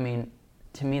 though. I mean,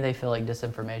 to me, they feel like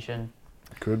disinformation.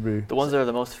 Could be. The ones that are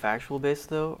the most factual based,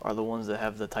 though, are the ones that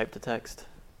have the type to text.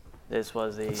 This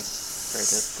was the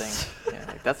this thing. Yeah,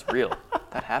 like, that's real.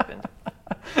 That happened.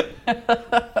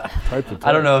 Type of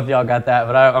I don't know if y'all got that,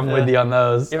 but I'm with you on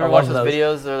those. You I ever love watch those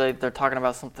videos? They're talking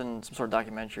about some sort of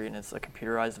documentary, and it's a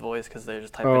computerized voice because they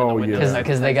just type it in the Oh, window. yeah.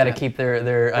 Because they got to keep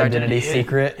their identity hidden.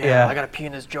 secret. Yeah, I Yeah. gotta pee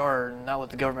in this jar, and not let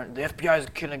the government. The FBI is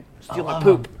gonna steal my love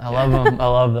poop. 'em. I love them. I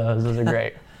love those. Those are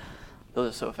great.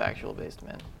 Those are so factual based,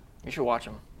 man. You should watch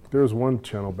them. There was one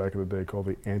channel back in the day called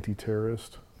the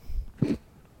Anti-Terrorist.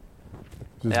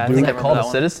 This Yeah, I dude- Isn't think that remember called that a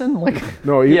one. citizen? Like,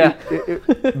 No, Yeah.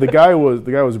 the guy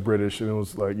was British, and it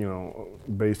was like,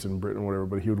 based in Britain or whatever.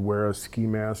 But he would wear a ski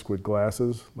mask with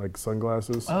glasses, like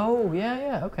sunglasses, oh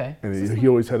yeah, okay. and he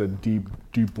always had a deep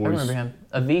I voice. remember him.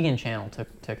 A vegan channel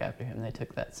took after him. They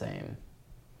took that same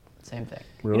thing.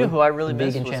 Really? You know who I really The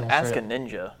miss vegan was channel Ask a strip.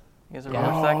 Ninja. You guys ever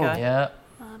Yeah. watch that guy? Yeah.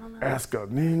 I don't know. Ask a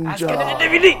Ninja. Ask a Ninja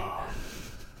DVD.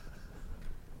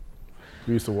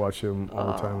 We used to watch him all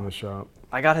the time in the shop.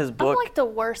 I got his I'm book. like the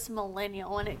worst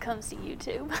millennial when it comes to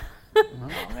YouTube. Oh,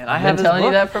 man, I I've have been his telling you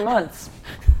book. that for months.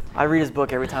 I read his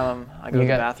book every time I go to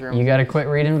the bathroom. You got to quit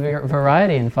reading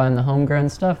Variety and find the homegrown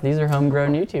stuff. These are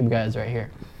homegrown YouTube guys right here.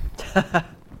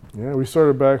 Yeah, we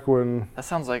started back when. That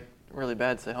sounds like really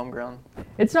bad to say homegrown.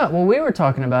 It's not. Well, we were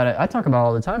talking about it. I talk about it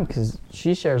all the time because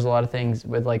she shares a lot of things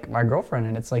with like my girlfriend,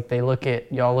 and it's like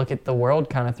y'all look at the world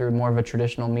kind of through more of a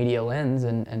traditional media lens,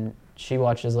 and she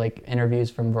watches like interviews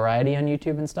from Variety on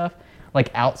YouTube and stuff.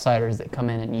 like outsiders that come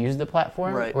in and use the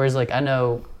platform. Right. Whereas like I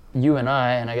know you and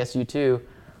I guess you too,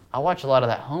 I watch a lot of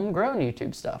that homegrown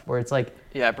YouTube stuff where it's like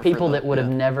I prefer people that would have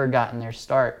never gotten their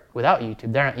start without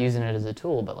YouTube. They're not using it as a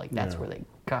tool, but like that's where they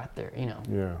got their,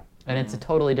 Yeah. And it's a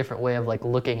totally different way of like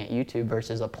looking at YouTube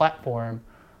versus a platform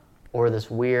or this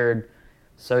weird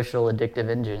social addictive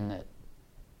engine that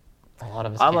a lot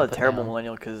of us I'm can't a put terrible down.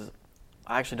 millennial because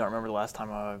I actually don't remember the last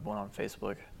time I went on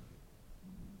Facebook.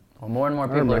 Well, more and more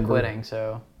people are quitting,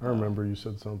 so. I remember you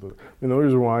said something. I mean, the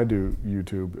reason why I do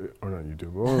YouTube, or not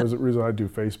YouTube, the only reason I do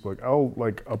Facebook, I'll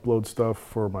like upload stuff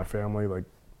for my family, like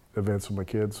events with my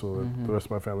kids, so that the rest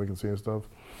of my family can see and stuff.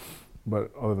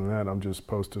 But other than that, I'm just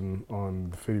posting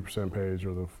on the 50% page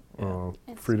or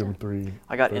the Freedom 3.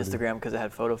 I got Instagram because it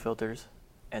had photo filters,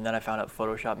 and then I found out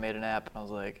Photoshop made an app, and I was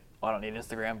like, I don't need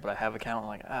Instagram, but I have an account. I'm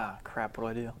like, crap,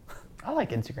 what do I do? I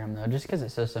like Instagram though, just because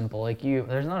it's so simple. Like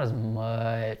there's not as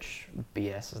much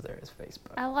BS as there is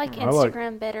Facebook. I like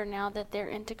Instagram better now that they're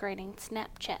integrating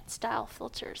Snapchat style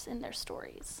filters in their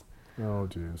stories. Oh,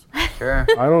 jeez. Sure.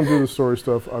 I don't do the story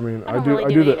stuff. I mean, I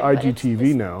do the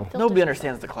IGTV now. Nobody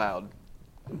understands the cloud.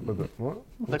 But The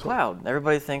What's cloud.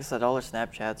 Everybody thinks that all their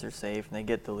Snapchats are safe and they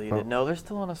get deleted. Oh. No, they're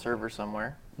still on a server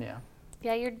somewhere. Yeah.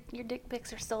 Yeah, your dick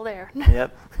pics are still there.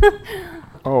 Yep.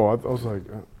 Oh, I was like,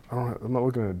 I'm not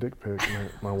looking at a dick pic.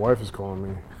 My wife is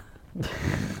calling me.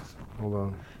 Hold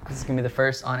on. This is going to be the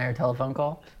first on-air telephone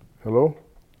call. Hello?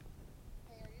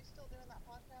 Hey, are you still doing that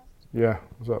podcast? Yeah,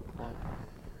 what's up?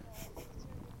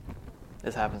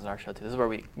 This happens in our show too. This is where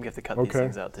we have to cut these Okay.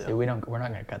 things out too. See, we're not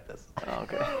going to cut this. Oh,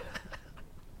 okay.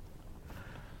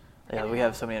 Yeah, we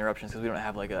have so many interruptions because we don't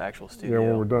have like an actual studio. Yeah,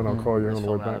 when we're done, I'll call you We're on just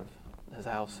the way filming back. out of his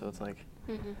house, so it's like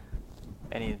Mhm.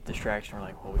 any distraction, we're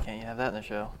like, well, we can't have that in the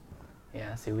show.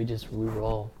 Yeah, see, we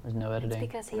roll. There's no It's editing.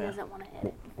 because he doesn't want to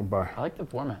edit. Bye. I like the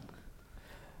format.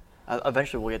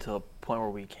 Eventually, we'll get to a point where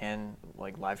we can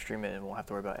like live stream it and won't have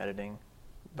to worry about editing.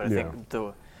 But I think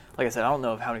like I said, I don't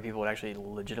know how many people would actually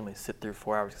legitimately sit through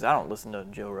 4 hours because I don't listen to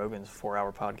Joe Rogan's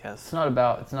 4-hour podcast. It's not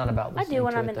about listening I do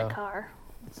when to I'm it, in though. the car.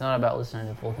 It's not about listening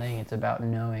to the full thing. It's about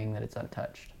knowing that it's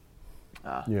untouched.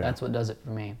 Yeah. That's what does it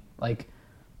for me. Like,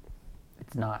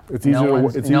 it's not. It's no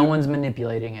easier- one's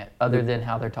manipulating it other than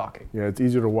how they're talking. Yeah, it's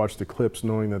easier to watch the clips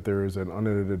knowing that there is an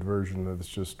unedited version that's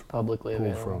just Publicly pulled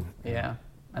available. from. Yeah,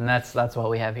 and that's what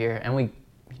we have here, and we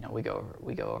go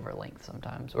over length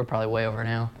sometimes. We're probably way over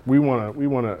now. We wanna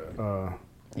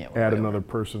Yeah, we're add way another over.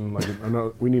 person. Like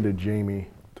we need a Jamie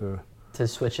to. To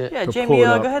switch it. Yeah, To Jamie, pull it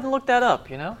go up. ahead and look that up.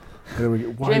 And then we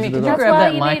get, why Jamie, isn't could it you up? grab why that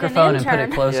you need an microphone and put it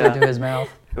intern. closer Yeah. to his mouth?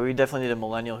 We definitely need a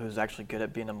millennial who's actually good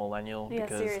at being a millennial. Yeah,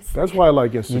 because seriously. That's why I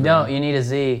like Instagram. You don't. You need a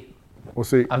Z. Well,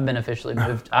 see. I've been officially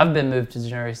moved. I've been moved to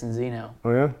Generation Z now.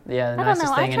 Oh yeah. Yeah, the I don't nicest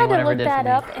know. I thing tried anyone to ever look did that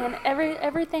for me. up, and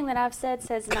everything that I've said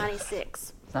says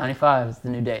 96. 95 is the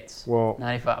new dates. Well,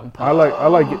 95. I'm I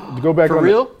like it. To go back For on.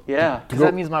 real? Yeah. Because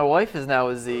that means my wife is now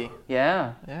a Z.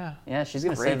 Yeah. Yeah. Yeah, she's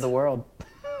going to Great. save the world.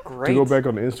 Great. To go back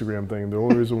on the Instagram thing, the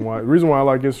only reason why I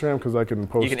like Instagram because I can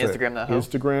post. You can Instagram that hoe?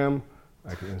 Instagram,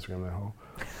 I can Instagram that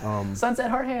hoe. Sunset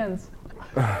Heart Hands.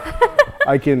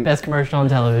 I can. Best commercial on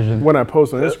television. When I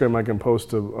post on Instagram, I can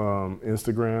post to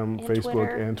Instagram, And Facebook,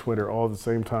 Twitter. and Twitter all at the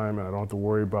same time, and I don't have to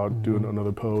worry about doing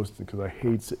another post because I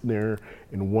hate sitting there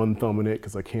and one thumbing it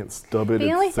because I can't stub it The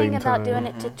at only the same thing time. about doing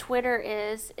it to Twitter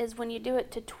is when you do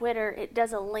it to Twitter, it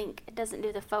does a link. It doesn't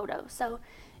do the photo. So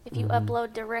if you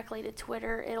upload directly to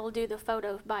Twitter, it'll do the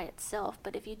photo by itself.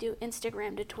 But if you do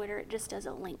Instagram to Twitter, it just does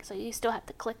a link. So you still have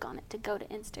to click on it to go to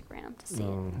Instagram to see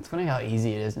it. It's funny how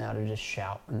easy it is now to just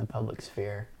shout in the public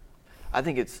sphere. I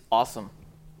think it's awesome.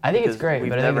 I think it's Because great,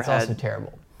 we've but I think never it's also had-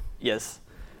 terrible. Yes.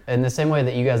 In the same way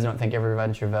that you guys don't think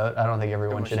everyone should vote, I don't think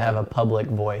everyone should have a public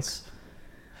voice.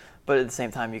 But at the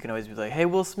same time, you can always be like, hey,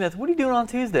 Will Smith, what are you doing on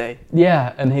Tuesday?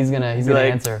 Yeah, and he's gonna Be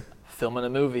like, answer. Filming a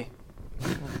movie.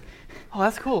 Oh,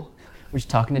 that's cool. We're just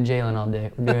talking to Jalen all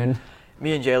day. We're doing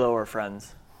Me and J-Lo are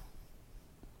friends.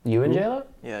 you and J-Lo?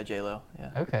 Yeah, J-Lo. Yeah.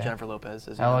 Okay. Jennifer Lopez.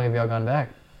 As you How know. long have y'all gone back?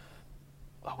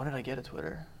 Oh, when did I get a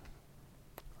Twitter?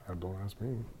 Don't ask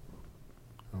me.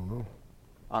 I don't know.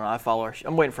 I don't know. I follow her.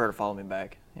 I'm waiting for her to follow me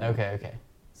back. Yeah. Okay.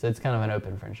 So it's kind of an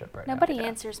open friendship right Nobody now.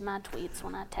 answers my tweets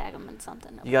when I tag them in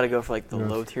something. You got to go for like the You're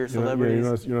not- low tier you're not-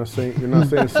 celebrities. you're not saying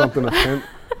something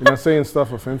you're not saying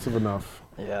stuff offensive enough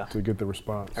Yeah. to get the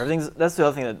response. That's the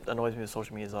other thing that annoys me with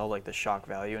social media is all like the shock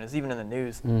value, and it's even in the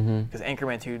news Mm-hmm. because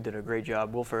Anchorman 2 did a great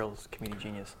job. Will Ferrell's comedic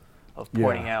genius of Yeah.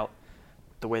 pointing out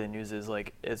the way the news is.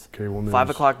 Like it's Cable news. 5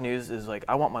 o'clock news is like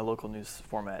I want my local news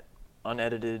format,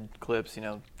 unedited clips,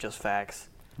 just facts.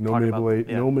 No talking about-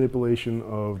 yeah. no manipulation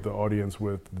of the audience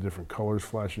with the different colors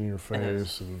flashing in your And it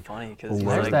was face. And funny because he's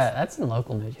There's There's like, that. That's in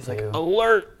local news he's too. like,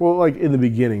 alert. well, like in the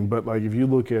beginning, but like if you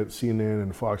look at CNN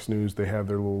and Fox News, they have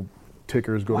their little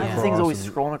tickers going Why across. are things always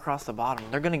and- scrolling across the bottom?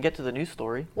 They're gonna get to the news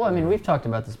story. Well, I mean, we've talked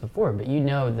about this before, but you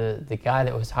know the guy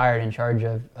that was hired in charge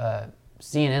of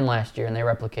CNN last year, and they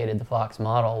replicated the Fox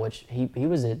model, which he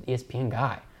was an ESPN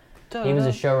guy. He was a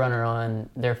showrunner on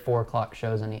their 4 o'clock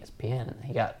shows on ESPN, and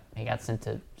he got sent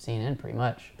to CNN pretty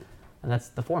much, and that's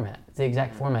the format. It's the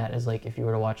exact format as like if you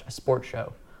were to watch a sports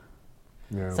show.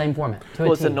 Yeah. Same format. To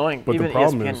Well, a it's T. annoying, But the even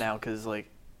problem ESPN is- now, because like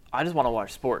I just want to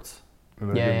watch sports. And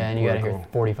they're Yeah, getting and you got to hear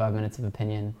political. 45 minutes of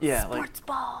opinion. Yeah, like Sports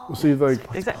ball. Well, see, like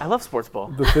exactly. I love sports ball.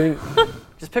 the thing,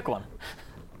 Just pick one.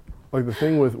 like the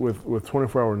thing with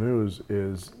 24-hour news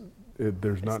is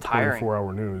there's not tiring.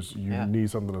 24-hour news. You Yeah.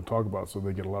 need something to talk about, so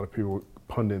they get a lot of people,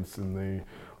 pundits, and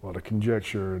a lot of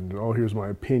conjecture, and here's my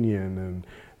opinion, and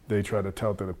they try to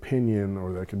tout that opinion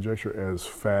or that conjecture as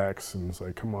facts, and it's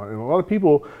like, come on. And a lot of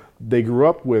people, they grew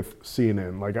up with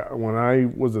CNN. Like when I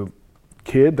was a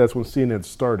kid, that's when CNN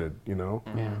started, you know.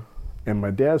 Yeah. And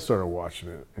my dad started watching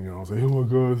it, and I was like, oh my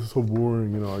god, this is so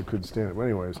boring. I couldn't stand it. But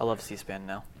anyways, I love C-SPAN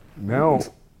now. now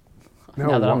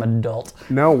Now that I'm an adult.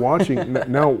 now watching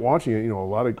it, a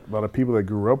lot of people that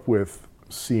grew up with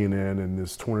CNN and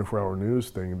this 24-hour news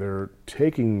thing, they're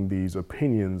taking these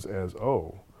opinions as,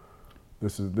 oh,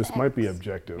 this might be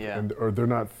objective, Yeah. or they're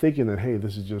not thinking that, hey,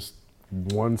 this is just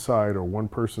one side or one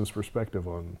person's perspective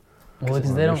on. Well,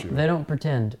 because on they an don't issue. they don't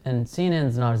pretend, and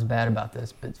CNN's not as bad about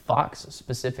this, but Fox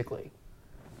specifically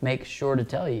makes sure to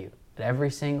tell you at every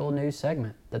single news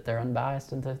segment that they're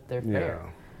unbiased and that they're fair.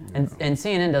 Yeah. And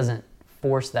CNN doesn't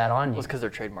force that on you. Well, it's because they're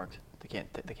trademarked. They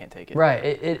can't take it. Right.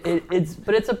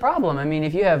 It's a problem. I mean,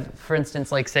 if you have, for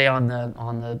instance, like say on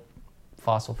the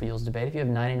fossil fuels debate, if you have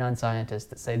 99 scientists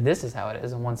that say this is how it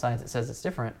is and one scientist that says it's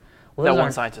different, well, That those one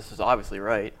aren't scientist is obviously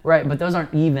right. right, but those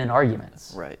aren't even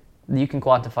arguments. Right. You can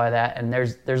quantify that, and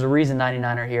there's a reason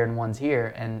 99 are here and one's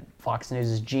here. And Fox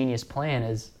News' genius plan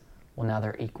is, well, now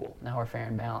they're equal. Now we're fair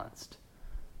and balanced.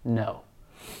 No,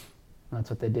 that's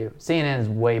what they do. CNN is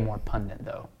way more pundit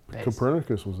though. based.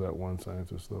 Copernicus was that one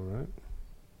scientist, though, right?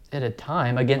 At a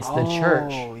time against the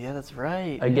church. Oh, yeah, that's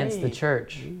right. Against the Hey.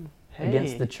 church. Hey.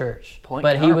 Against the church. Point,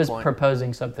 But he was counterpoint.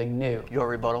 proposing something new. Your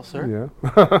rebuttal, sir?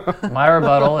 Yeah. My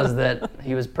rebuttal is that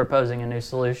he was proposing a new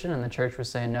solution, and the church was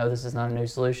saying, no, this is not a new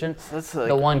solution. That's like,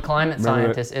 The one climate Remember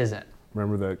that- scientist isn't.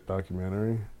 Remember that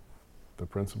documentary, The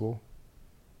Principle?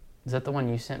 Is that the one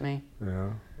you sent me? Yeah.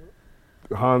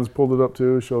 Hans pulled it up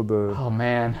too. Showed the. Oh,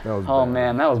 man. That was Oh, bad.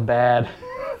 man, that was bad.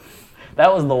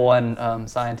 That was the one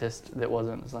scientist that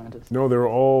wasn't a scientist. No, they were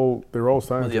all was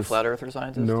scientists. he a flat earther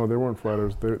scientist? No, they weren't flat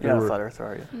earthers. They You're not a were. flat earther,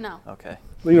 are you? No. Okay.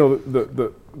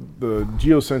 The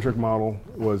geocentric model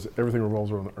was everything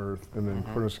revolves around the Earth, and then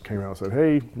Copernicus came out and said,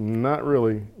 "Hey, not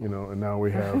really," and now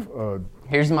we have.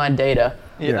 Here's my data.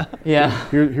 Yeah. Yeah.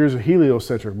 Here's a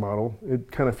heliocentric model.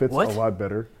 It kind of fits What? a lot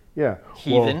better. Yeah.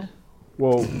 Heathen.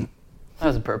 Well, That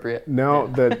was appropriate. now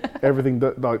that everything,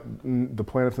 the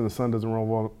planets and the sun doesn't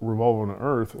revolve on the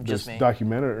Earth, Just this me.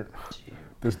 documentary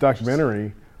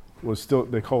was still,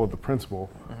 they call it The Principle,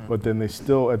 but then they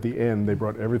still, at the end, they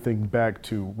brought everything back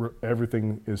to,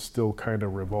 everything is still kind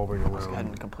of revolving Let's go ahead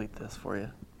around. and complete this for you.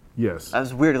 Yes, That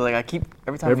was weird. Like, I keep,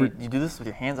 every time Every- you do this with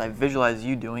your hands, I visualize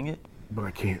you doing it. but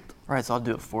I can't. All right, so I'll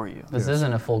do it for you. This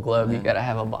isn't a full globe. You gotta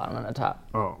have a bottom and a top.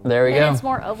 Oh. There we And go. it's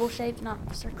more oval shaped, not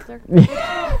circular.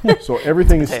 So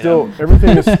everything is Potato.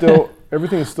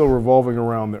 everything is still revolving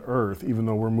around the Earth, even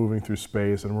though we're moving through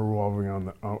space and we're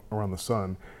revolving around the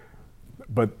sun.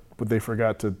 But they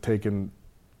forgot to take in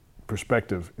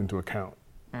perspective into account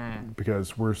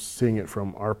because we're seeing it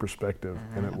from our perspective,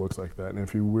 and it looks like that. And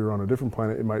if we were on a different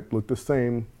planet, it might look the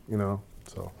same,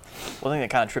 So One thing that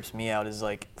kind of trips me out is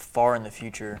like far in the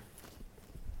future,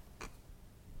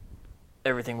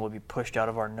 everything will be pushed out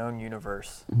of our known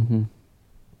universe,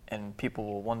 and people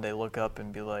will one day look up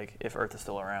and be like, if Earth is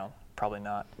still around, probably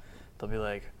not. They'll be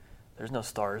like, "There's no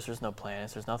stars, there's no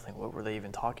planets, there's nothing. What were they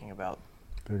even talking about?"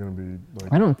 they're going to be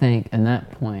like, I don't think, at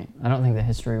that point, I don't think the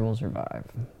history will survive.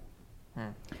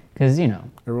 Because,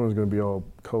 everyone's going to be all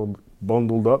cold,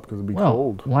 bundled up because it'll be well,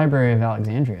 cold. Library of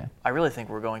Alexandria. I really think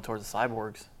we're going towards the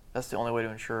cyborgs. That's the only way to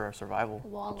ensure our survival.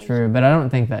 Wally. True, but I don't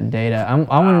think that data, I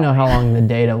want to know how long the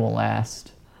data will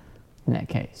last in that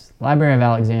case. Library of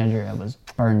Alexandria was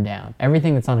burned down.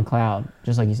 Everything that's on a cloud,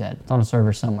 just like you said, it's on a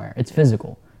server somewhere. It's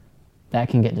physical. That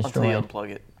can get Until you destroyed. unplug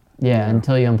it. Yeah,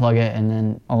 until you unplug it, and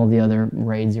then all the other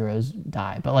RAID zeros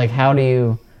die. But like, how do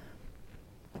you?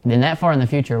 Then that far in the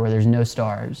future, where there's no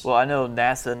stars. Well, I know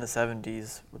NASA in the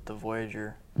 70s with the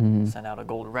Voyager send out a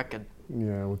gold record.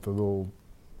 Yeah, with the little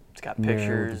It's got man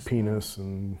pictures. with the penis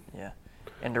and Yeah.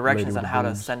 And directions Lady on with how to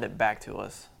boobs. send it back to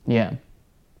us. Yeah.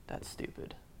 That's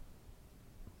stupid.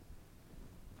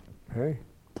 hey.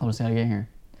 Told us how to get here.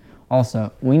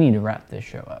 Also, we need to wrap this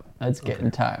show up. It's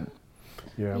getting time.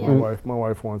 Yeah, Yeah. my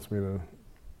wife wants me to.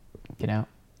 Get out.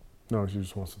 No, she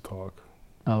just wants to talk.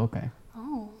 Oh, okay.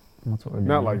 Oh. That's what we're doing.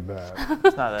 Not like that.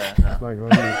 It's not that.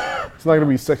 No. It's not gonna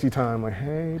be sexy time. Like,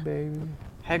 hey, baby.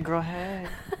 Hey, girl, hey.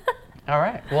 All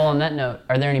right. Well, on that note,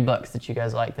 are there any books that you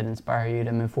guys like that inspire you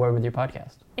to move forward with your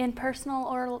podcast? In personal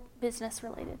or business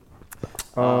related?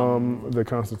 The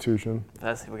Constitution,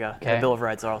 We got Okay. the Bill of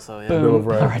Rights also. Yeah. Bill of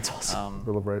Rights. All right, awesome.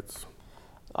 Bill of Rights.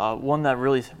 One that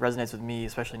really resonates with me,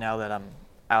 especially now that I'm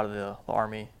out of the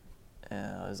Army,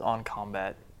 is On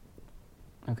Combat.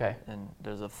 Okay. And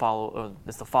there's a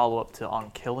it's the follow-up to On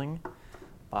Killing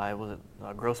by,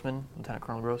 Grossman, Lieutenant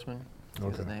Colonel Grossman, is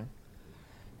his Okay. name.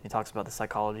 He talks about the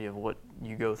psychology of what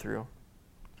you go through.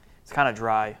 It's kind of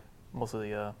dry,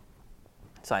 mostly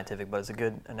scientific, but it's a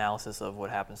good analysis of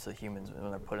what happens to humans when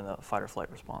they're put in a fight or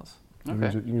flight response. You Okay.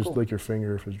 can just Cool. lick your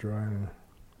finger if it's dry. And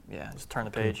Yeah, just turn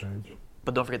the turn page.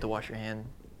 But don't forget to wash your hand.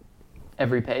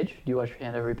 Every page? Do you wash your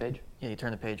hand every page? Yeah, you turn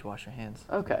the page, wash your hands.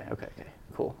 Okay.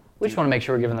 Cool. We just want to make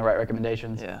sure we're giving the right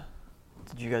recommendations. Yeah.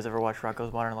 Did you guys ever watch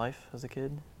Rocko's Modern Life as a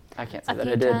kid? I can't say A that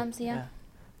few I did. times, yeah.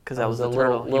 Because I that was was a the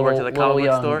turtle. little- He worked at the little comic book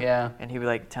young, store, yeah. and he would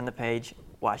like turn the page,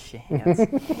 wash your hands.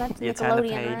 That's You turn the Nickelodeon,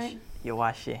 page, right? you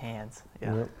wash your hands.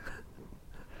 Yeah. Yep.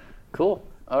 Cool.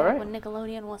 All right. When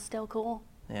Nickelodeon was still cool.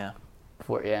 Yeah.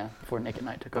 Before Nick at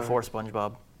Night took over. Before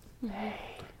SpongeBob.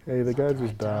 Hey, the guy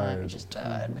just Time, died. he just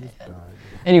died, man. Died.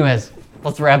 Anyways,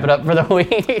 let's wrap it up for the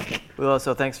week. Well,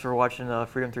 so thanks for watching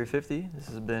Freedom 350. This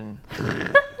has been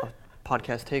a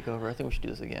podcast takeover. I think we should do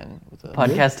this again with a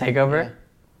Podcast takeover.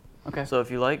 Yeah. Okay. So if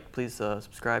you like, please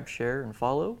subscribe, share, and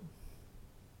follow.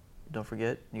 Don't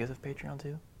forget, you guys have Patreon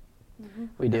too?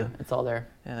 We do. It's all there.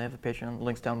 Yeah, they have a Patreon.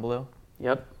 Links down below.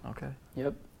 Yep. Okay.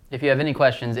 Yep. If you have any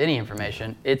questions, any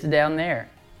information, it's down there.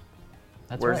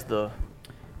 That's Where's right. the?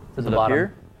 It's at is the it up bottom.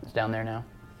 here? It's down there now.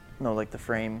 No, like the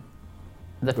frame.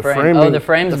 The The frame. framing- Oh, the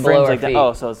frame's The below frame's our like feet. that.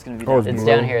 Oh, so it's gonna be Oh, down. it's It's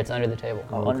below. down here. It's under the table.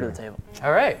 Oh, under the Okay. table.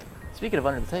 All right. Speaking of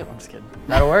under the table, I'm just kidding.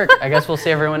 That'll work. I guess we'll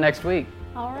see everyone next week.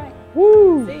 All right.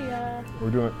 Woo! See ya. We're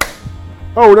doing.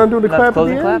 Oh, we're not doing the Not clap at the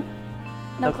closing end? clap?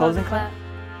 No No closing clap.